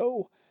to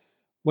go.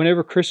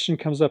 Whenever Christian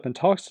comes up and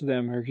talks to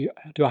them,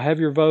 do I have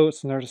your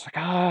votes? And they're just like,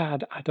 I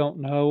don't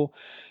know.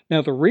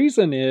 Now, the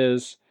reason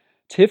is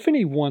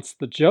Tiffany wants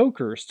the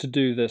jokers to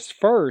do this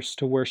first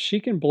to where she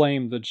can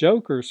blame the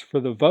jokers for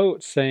the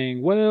vote,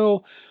 saying,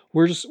 well,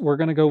 we're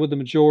going to go with the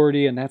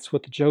majority and that's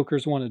what the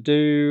jokers want to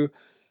do.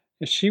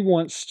 And she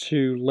wants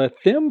to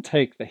let them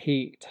take the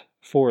heat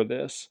for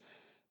this.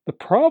 The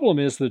problem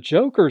is the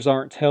jokers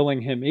aren't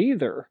telling him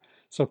either.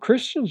 So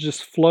Christian's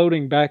just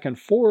floating back and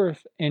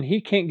forth, and he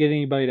can't get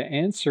anybody to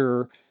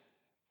answer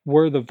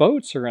where the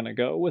votes are going to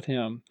go with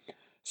him.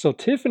 So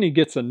Tiffany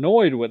gets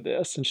annoyed with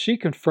this, and she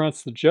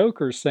confronts the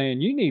jokers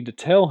saying, you need to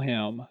tell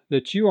him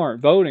that you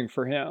aren't voting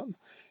for him.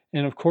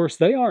 And of course,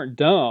 they aren't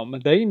dumb.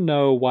 They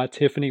know why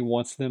Tiffany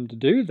wants them to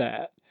do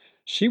that.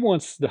 She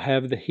wants to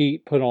have the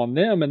heat put on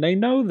them, and they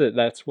know that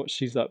that's what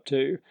she's up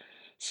to.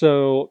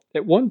 So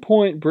at one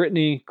point,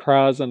 Brittany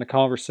cries in a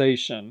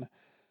conversation,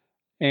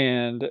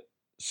 and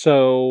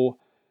so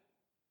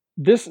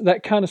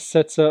that kind of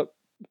sets up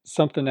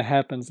something that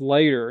happens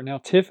later. Now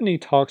Tiffany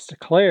talks to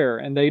Claire,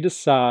 and they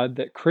decide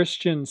that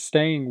Christian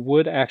staying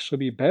would actually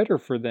be better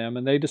for them,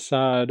 and they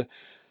decide,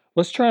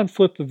 let's try and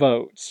flip the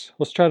votes.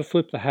 Let's try to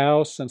flip the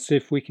house and see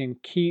if we can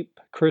keep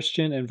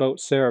Christian and vote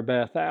Sarah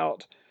Beth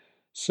out.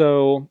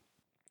 So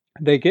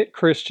they get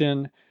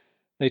Christian,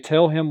 they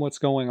tell him what's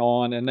going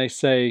on, and they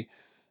say,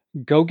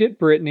 go get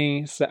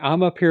Brittany. So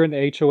I'm up here in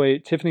the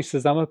HOH. Tiffany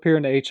says, I'm up here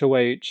in the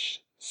HOH.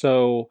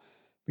 So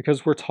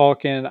because we're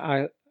talking,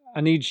 I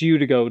need you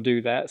to go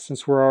do that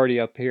since we're already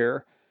up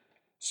here.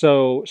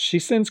 So she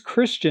sends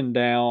Christian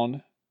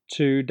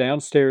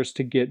downstairs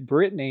to get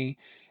Brittany.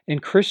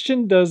 And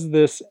Christian does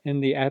this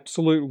in the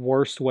absolute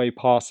worst way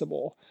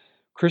possible.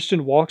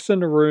 Christian walks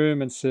in the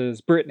room and says,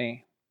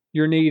 Brittany,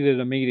 you're needed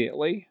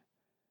immediately.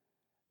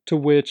 To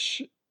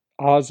which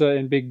Ozza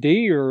and Big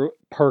D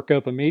perk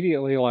up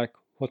immediately like,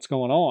 what's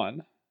going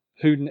on?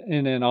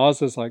 And then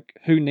Ozza's like,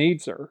 who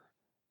needs her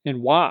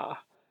and why?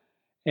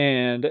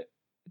 And,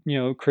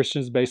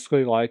 Christian's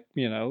basically like,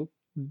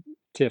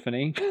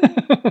 Tiffany.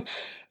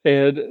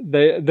 And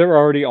they're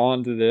already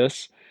on to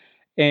this.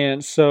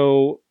 And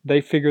so they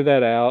figure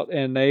that out,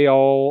 and they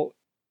all,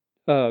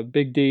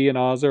 Big D and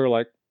Ozza are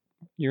like,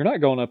 you're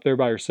not going up there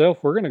by yourself.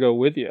 We're going to go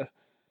with you.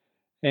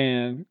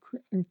 And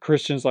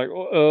Christian's like,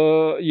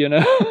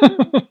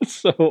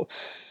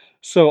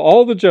 So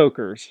all the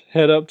jokers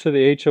head up to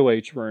the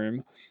HOH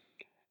room,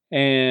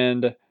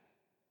 and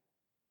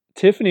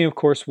Tiffany, of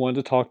course, wanted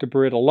to talk to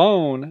Britt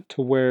alone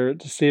to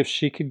see if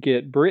she could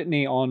get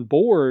Brittany on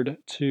board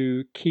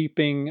to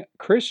keeping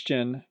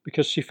Christian,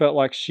 because she felt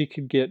like she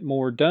could get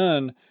more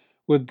done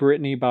with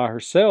Brittany by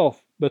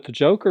herself. But the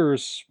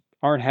jokers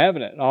aren't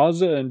having it.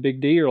 Ozza and Big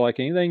D are like,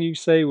 anything you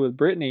say with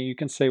Brittany, you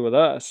can say with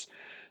us.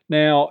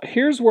 Now,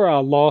 here's where I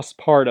lost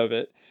part of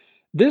it.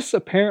 This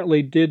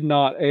apparently did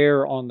not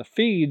air on the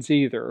feeds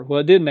either.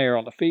 Well, it didn't air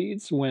on the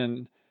feeds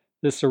when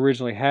this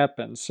originally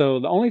happened. So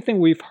the only thing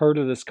we've heard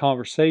of this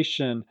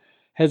conversation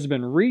has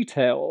been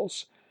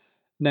retells.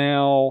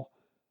 Now,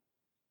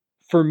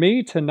 for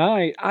me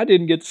tonight, I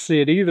didn't get to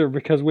see it either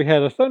because we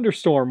had a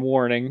thunderstorm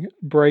warning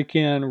break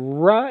in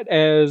right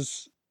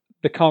as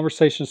the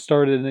conversation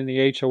started in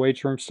the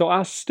HOH room. So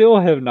I still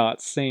have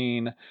not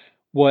seen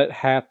what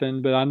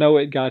happened, but I know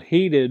it got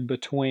heated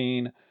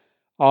between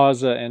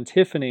Ozza and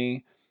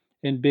Tiffany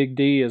and Big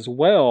D as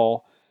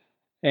well.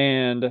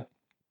 And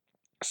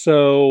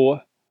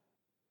so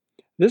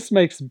this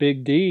makes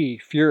Big D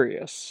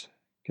furious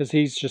because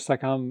he's just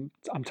like, I'm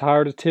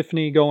tired of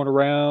Tiffany going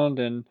around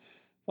and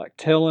like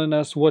telling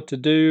us what to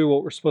do,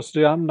 what we're supposed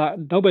to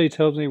do. Nobody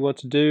tells me what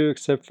to do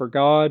except for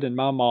God and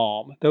my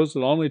mom. Those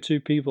are the only two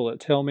people that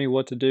tell me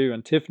what to do,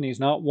 and Tiffany's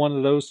not one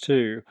of those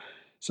two.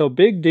 So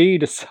Big D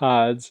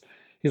decides,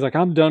 he's like,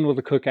 I'm done with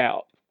the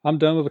cookout. I'm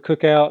done with the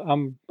cookout.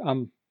 I'm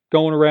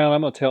going around.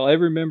 I'm going to tell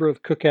every member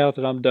of the cookout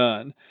that I'm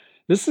done.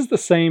 This is the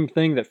same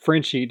thing that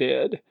Frenchie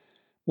did.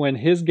 When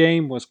his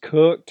game was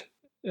cooked,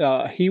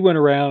 he went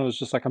around and was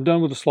just like, I'm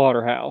done with the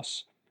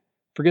slaughterhouse.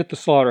 Forget the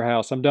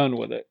slaughterhouse. I'm done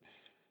with it.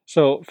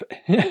 So,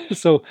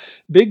 so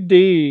Big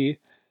D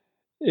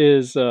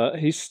is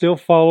he's still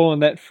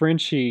following that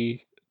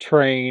Frenchie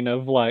train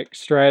of like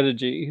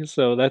strategy.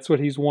 So that's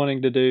what he's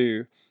wanting to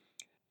do.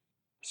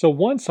 So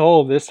once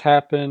all of this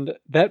happened,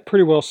 that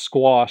pretty well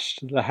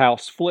squashed the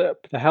house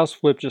flip. The house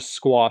flip just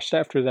squashed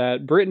after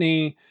that.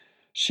 Brittany,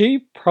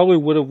 she probably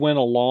would have went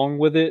along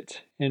with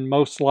it and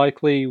most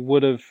likely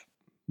would have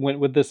went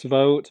with this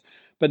vote.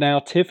 But now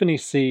Tiffany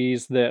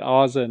sees that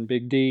Ozza and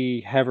Big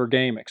D have her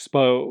game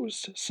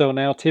exposed. So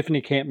now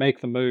Tiffany can't make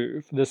the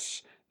move.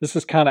 This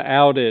has kind of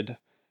outed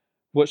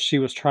what she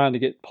was trying to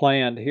get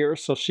planned here.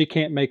 So she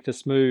can't make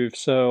this move.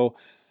 So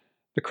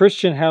the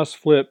Christian house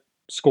flip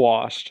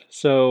squashed.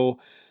 So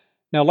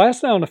now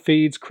last night on the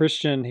feeds,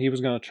 Christian, he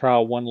was going to try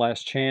one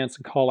last chance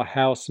and call a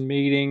house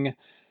meeting.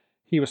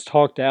 He was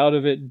talked out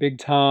of it big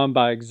time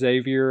by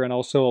Xavier and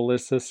also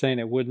Alyssa, saying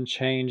it wouldn't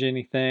change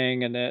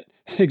anything and that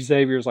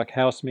Xavier's like,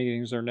 house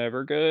meetings are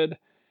never good,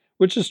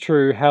 which is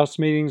true. House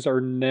meetings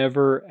are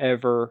never,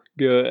 ever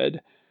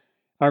good.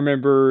 I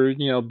remember,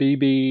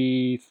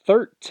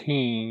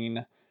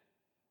 BB13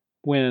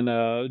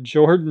 when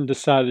Jordan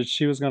decided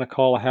she was going to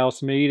call a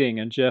house meeting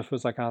and Jeff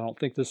was like, I don't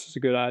think this is a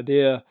good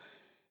idea.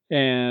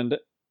 And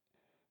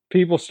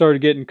people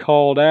started getting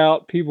called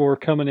out. People were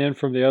coming in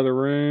from the other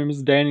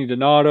rooms. Danny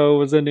Donato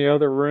was in the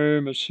other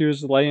room and she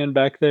was laying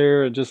back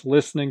there and just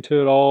listening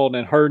to it all. And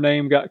then her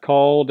name got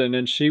called and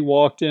then she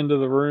walked into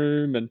the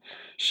room and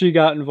she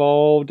got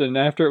involved. And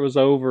after it was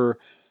over,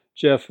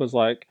 Jeff was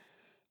like,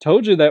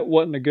 told you that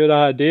wasn't a good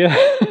idea.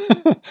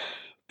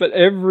 But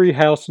every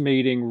house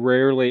meeting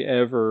rarely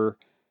ever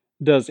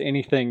does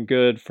anything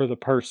good for the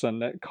person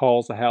that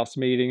calls a house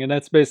meeting. And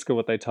that's basically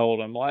what they told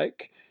him.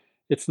 Like,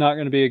 it's not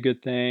going to be a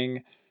good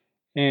thing.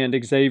 And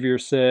Xavier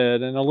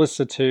said, and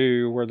Alyssa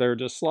too, where they're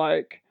just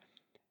like,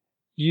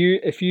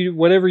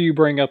 whatever you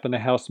bring up in the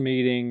house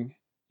meeting,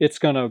 it's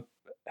gonna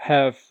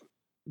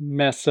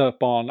mess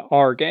up on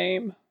our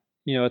game.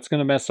 It's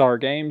gonna mess our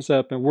games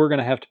up, and we're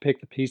gonna have to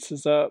pick the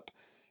pieces up.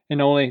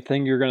 And the only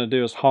thing you're gonna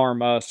do is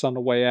harm us on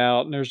the way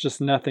out. And there's just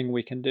nothing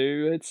we can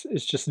do. It's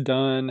just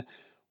done.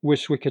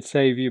 Wish we could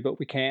save you, but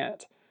we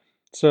can't.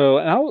 So,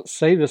 and I will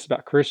say this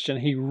about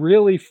Christian: he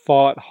really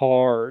fought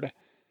hard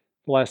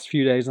the last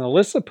few days. And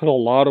Alyssa put a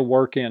lot of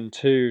work in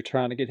too,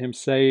 trying to get him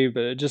saved,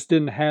 but it just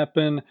didn't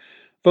happen.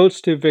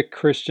 Votes to evict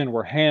Christian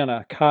were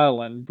Hannah,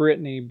 Kylan,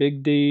 Brittany,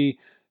 Big D,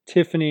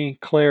 Tiffany,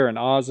 Claire, and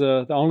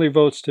Ozza. The only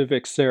votes to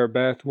evict Sarah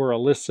Beth were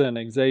Alyssa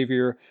and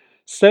Xavier.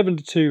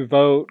 7-2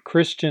 vote.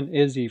 Christian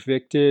is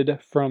evicted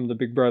from the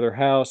Big Brother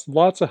house.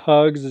 Lots of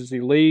hugs as he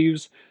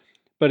leaves,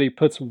 but he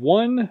puts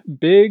one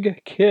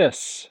big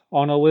kiss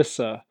on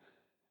Alyssa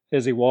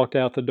as he walked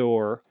out the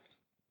door.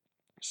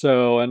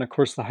 So, and of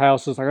course the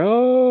house is like,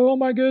 oh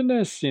my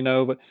goodness,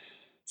 but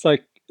it's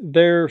like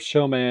their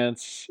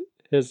showmance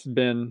has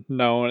been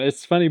known.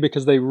 It's funny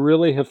because they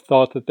really have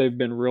thought that they've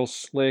been real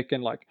slick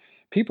and like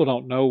people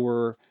don't know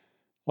we're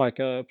like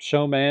a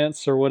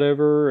showmance or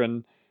whatever.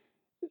 And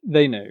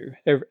they knew.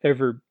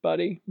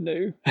 Everybody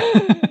knew.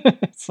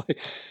 It's like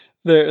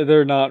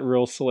they're not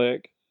real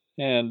slick.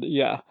 And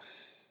yeah.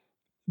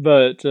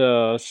 But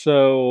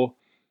so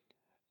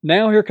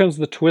now here comes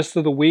the twist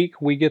of the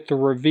week. We get the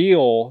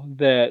reveal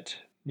that,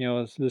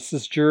 this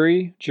is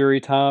jury. Jury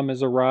time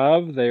has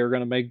arrived. They are going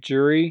to make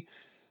jury.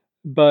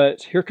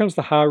 But here comes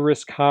the high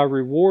risk, high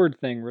reward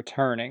thing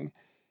returning.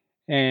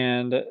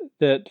 And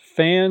that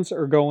fans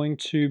are going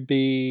to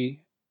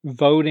be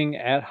voting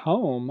at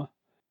home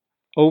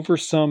over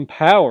some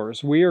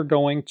powers. We are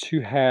going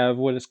to have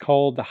what is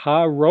called the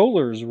High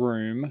Rollers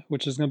Room,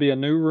 which is going to be a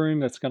new room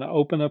that's going to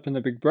open up in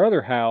the Big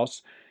Brother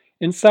house.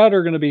 Inside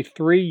are going to be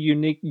 3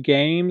 unique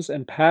games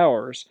and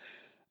powers.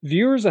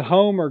 Viewers at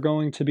home are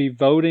going to be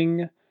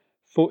voting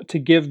to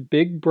give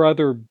Big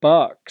Brother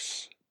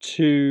bucks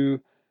to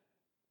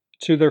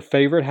their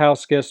favorite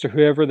house guest or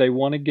whoever they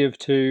want to give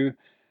to.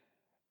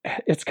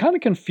 It's kind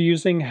of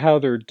confusing how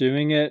they're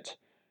doing it.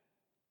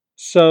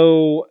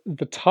 So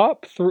the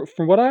top 3,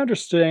 from what I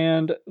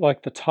understand,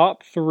 like the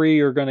top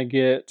 3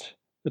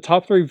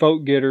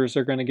 vote getters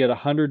are going to get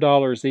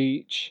 $100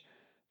 each.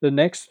 The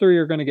next 3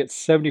 are going to get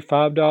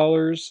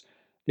 $75.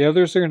 The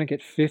others are going to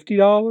get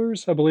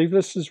 $50. I believe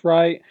this is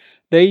right.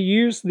 They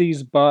use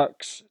these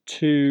bucks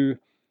to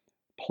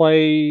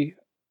play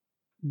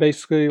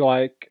basically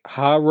like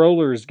high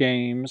rollers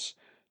games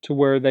to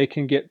where they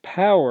can get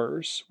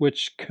powers,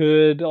 which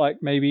could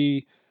like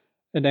maybe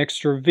an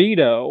extra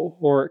veto,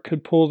 or it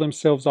could pull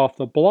themselves off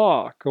the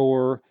block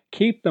or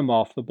keep them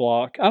off the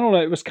block. I don't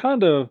know. It was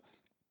kind of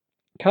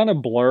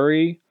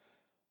blurry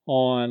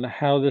on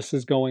how this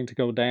is going to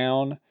go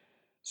down.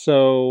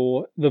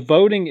 So the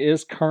voting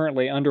is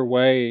currently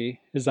underway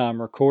as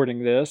I'm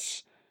recording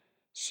this.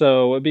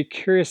 So I'd be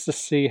curious to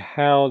see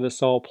how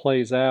this all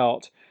plays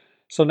out.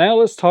 So now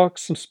let's talk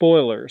some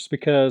spoilers,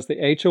 because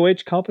the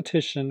HOH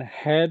competition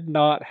had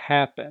not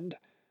happened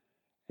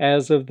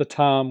as of the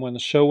time when the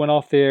show went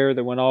off the air.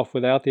 That went off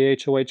without the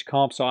HOH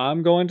comp. So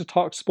I'm going to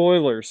talk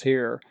spoilers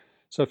here.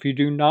 So if you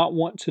do not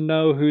want to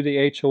know who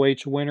the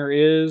HOH winner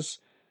is,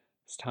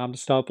 it's time to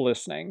stop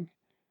listening.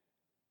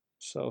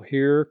 So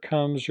here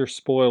comes your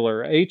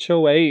spoiler.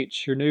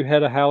 HOH, your new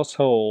head of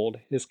household,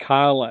 is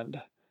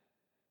Kyland.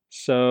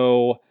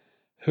 So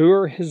who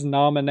are his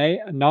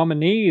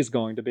nominees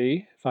going to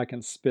be, if I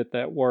can spit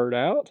that word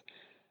out?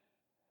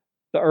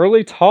 The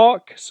early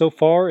talk so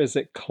far is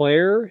that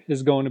Claire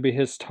is going to be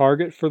his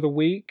target for the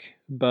week,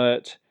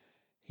 but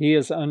he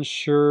is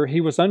unsure. He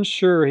was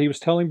unsure. He was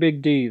telling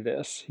Big D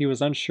this. He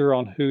was unsure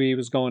on who he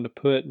was going to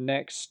put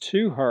next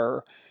to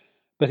her,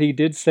 but he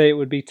did say it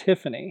would be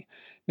Tiffany.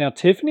 Now,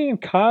 Tiffany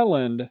and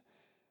Kyland,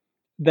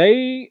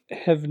 they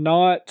have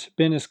not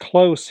been as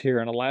close here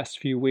in the last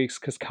few weeks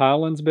because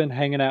Kyland's been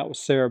hanging out with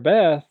Sarah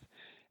Beth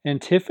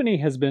and Tiffany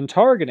has been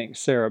targeting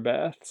Sarah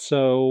Beth.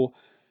 So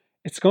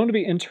it's going to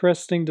be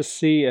interesting to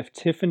see if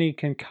Tiffany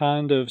can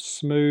kind of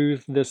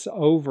smooth this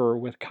over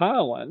with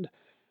Kyland,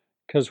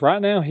 because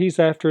right now he's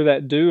after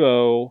that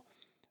duo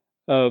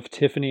of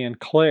Tiffany and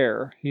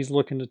Claire. He's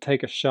looking to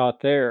take a shot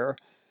there.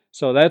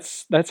 So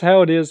that's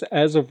how it is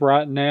as of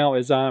right now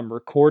as I'm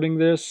recording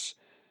this.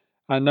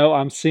 I know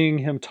I'm seeing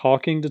him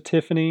talking to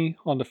Tiffany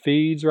on the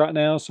feeds right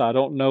now, so I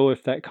don't know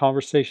if that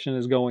conversation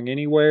is going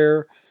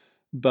anywhere,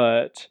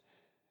 but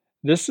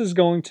this is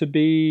going to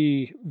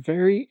be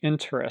very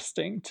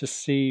interesting to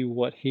see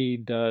what he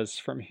does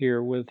from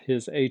here with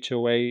his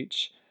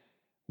HOH.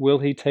 Will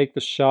he take the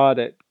shot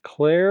at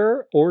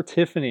Claire or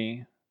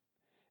Tiffany?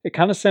 It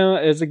kind of sounds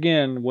as,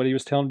 again, what he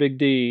was telling Big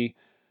D,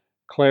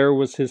 Claire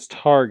was his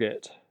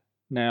target.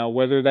 Now,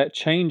 whether that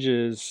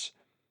changes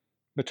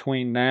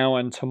between now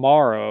and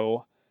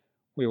tomorrow,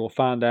 we will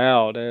find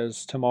out,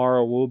 as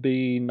tomorrow will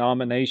be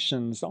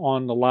nominations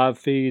on the live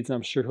feeds.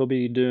 I'm sure he'll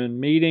be doing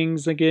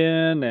meetings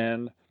again,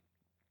 and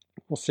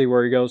we'll see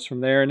where he goes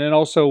from there. And then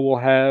also we'll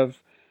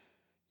have,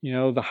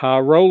 the high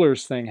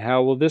rollers thing.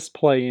 How will this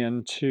play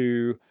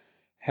into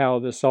how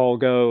this all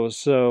goes?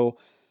 So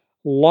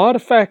a lot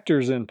of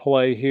factors in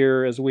play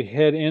here as we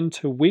head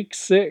into week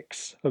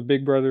 6 of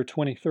Big Brother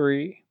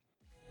 23.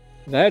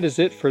 That is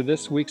it for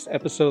this week's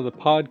episode of the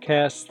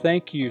podcast.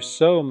 Thank you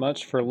so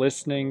much for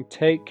listening.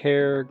 Take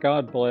care,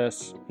 God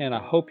bless, and I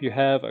hope you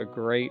have a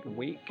great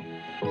week.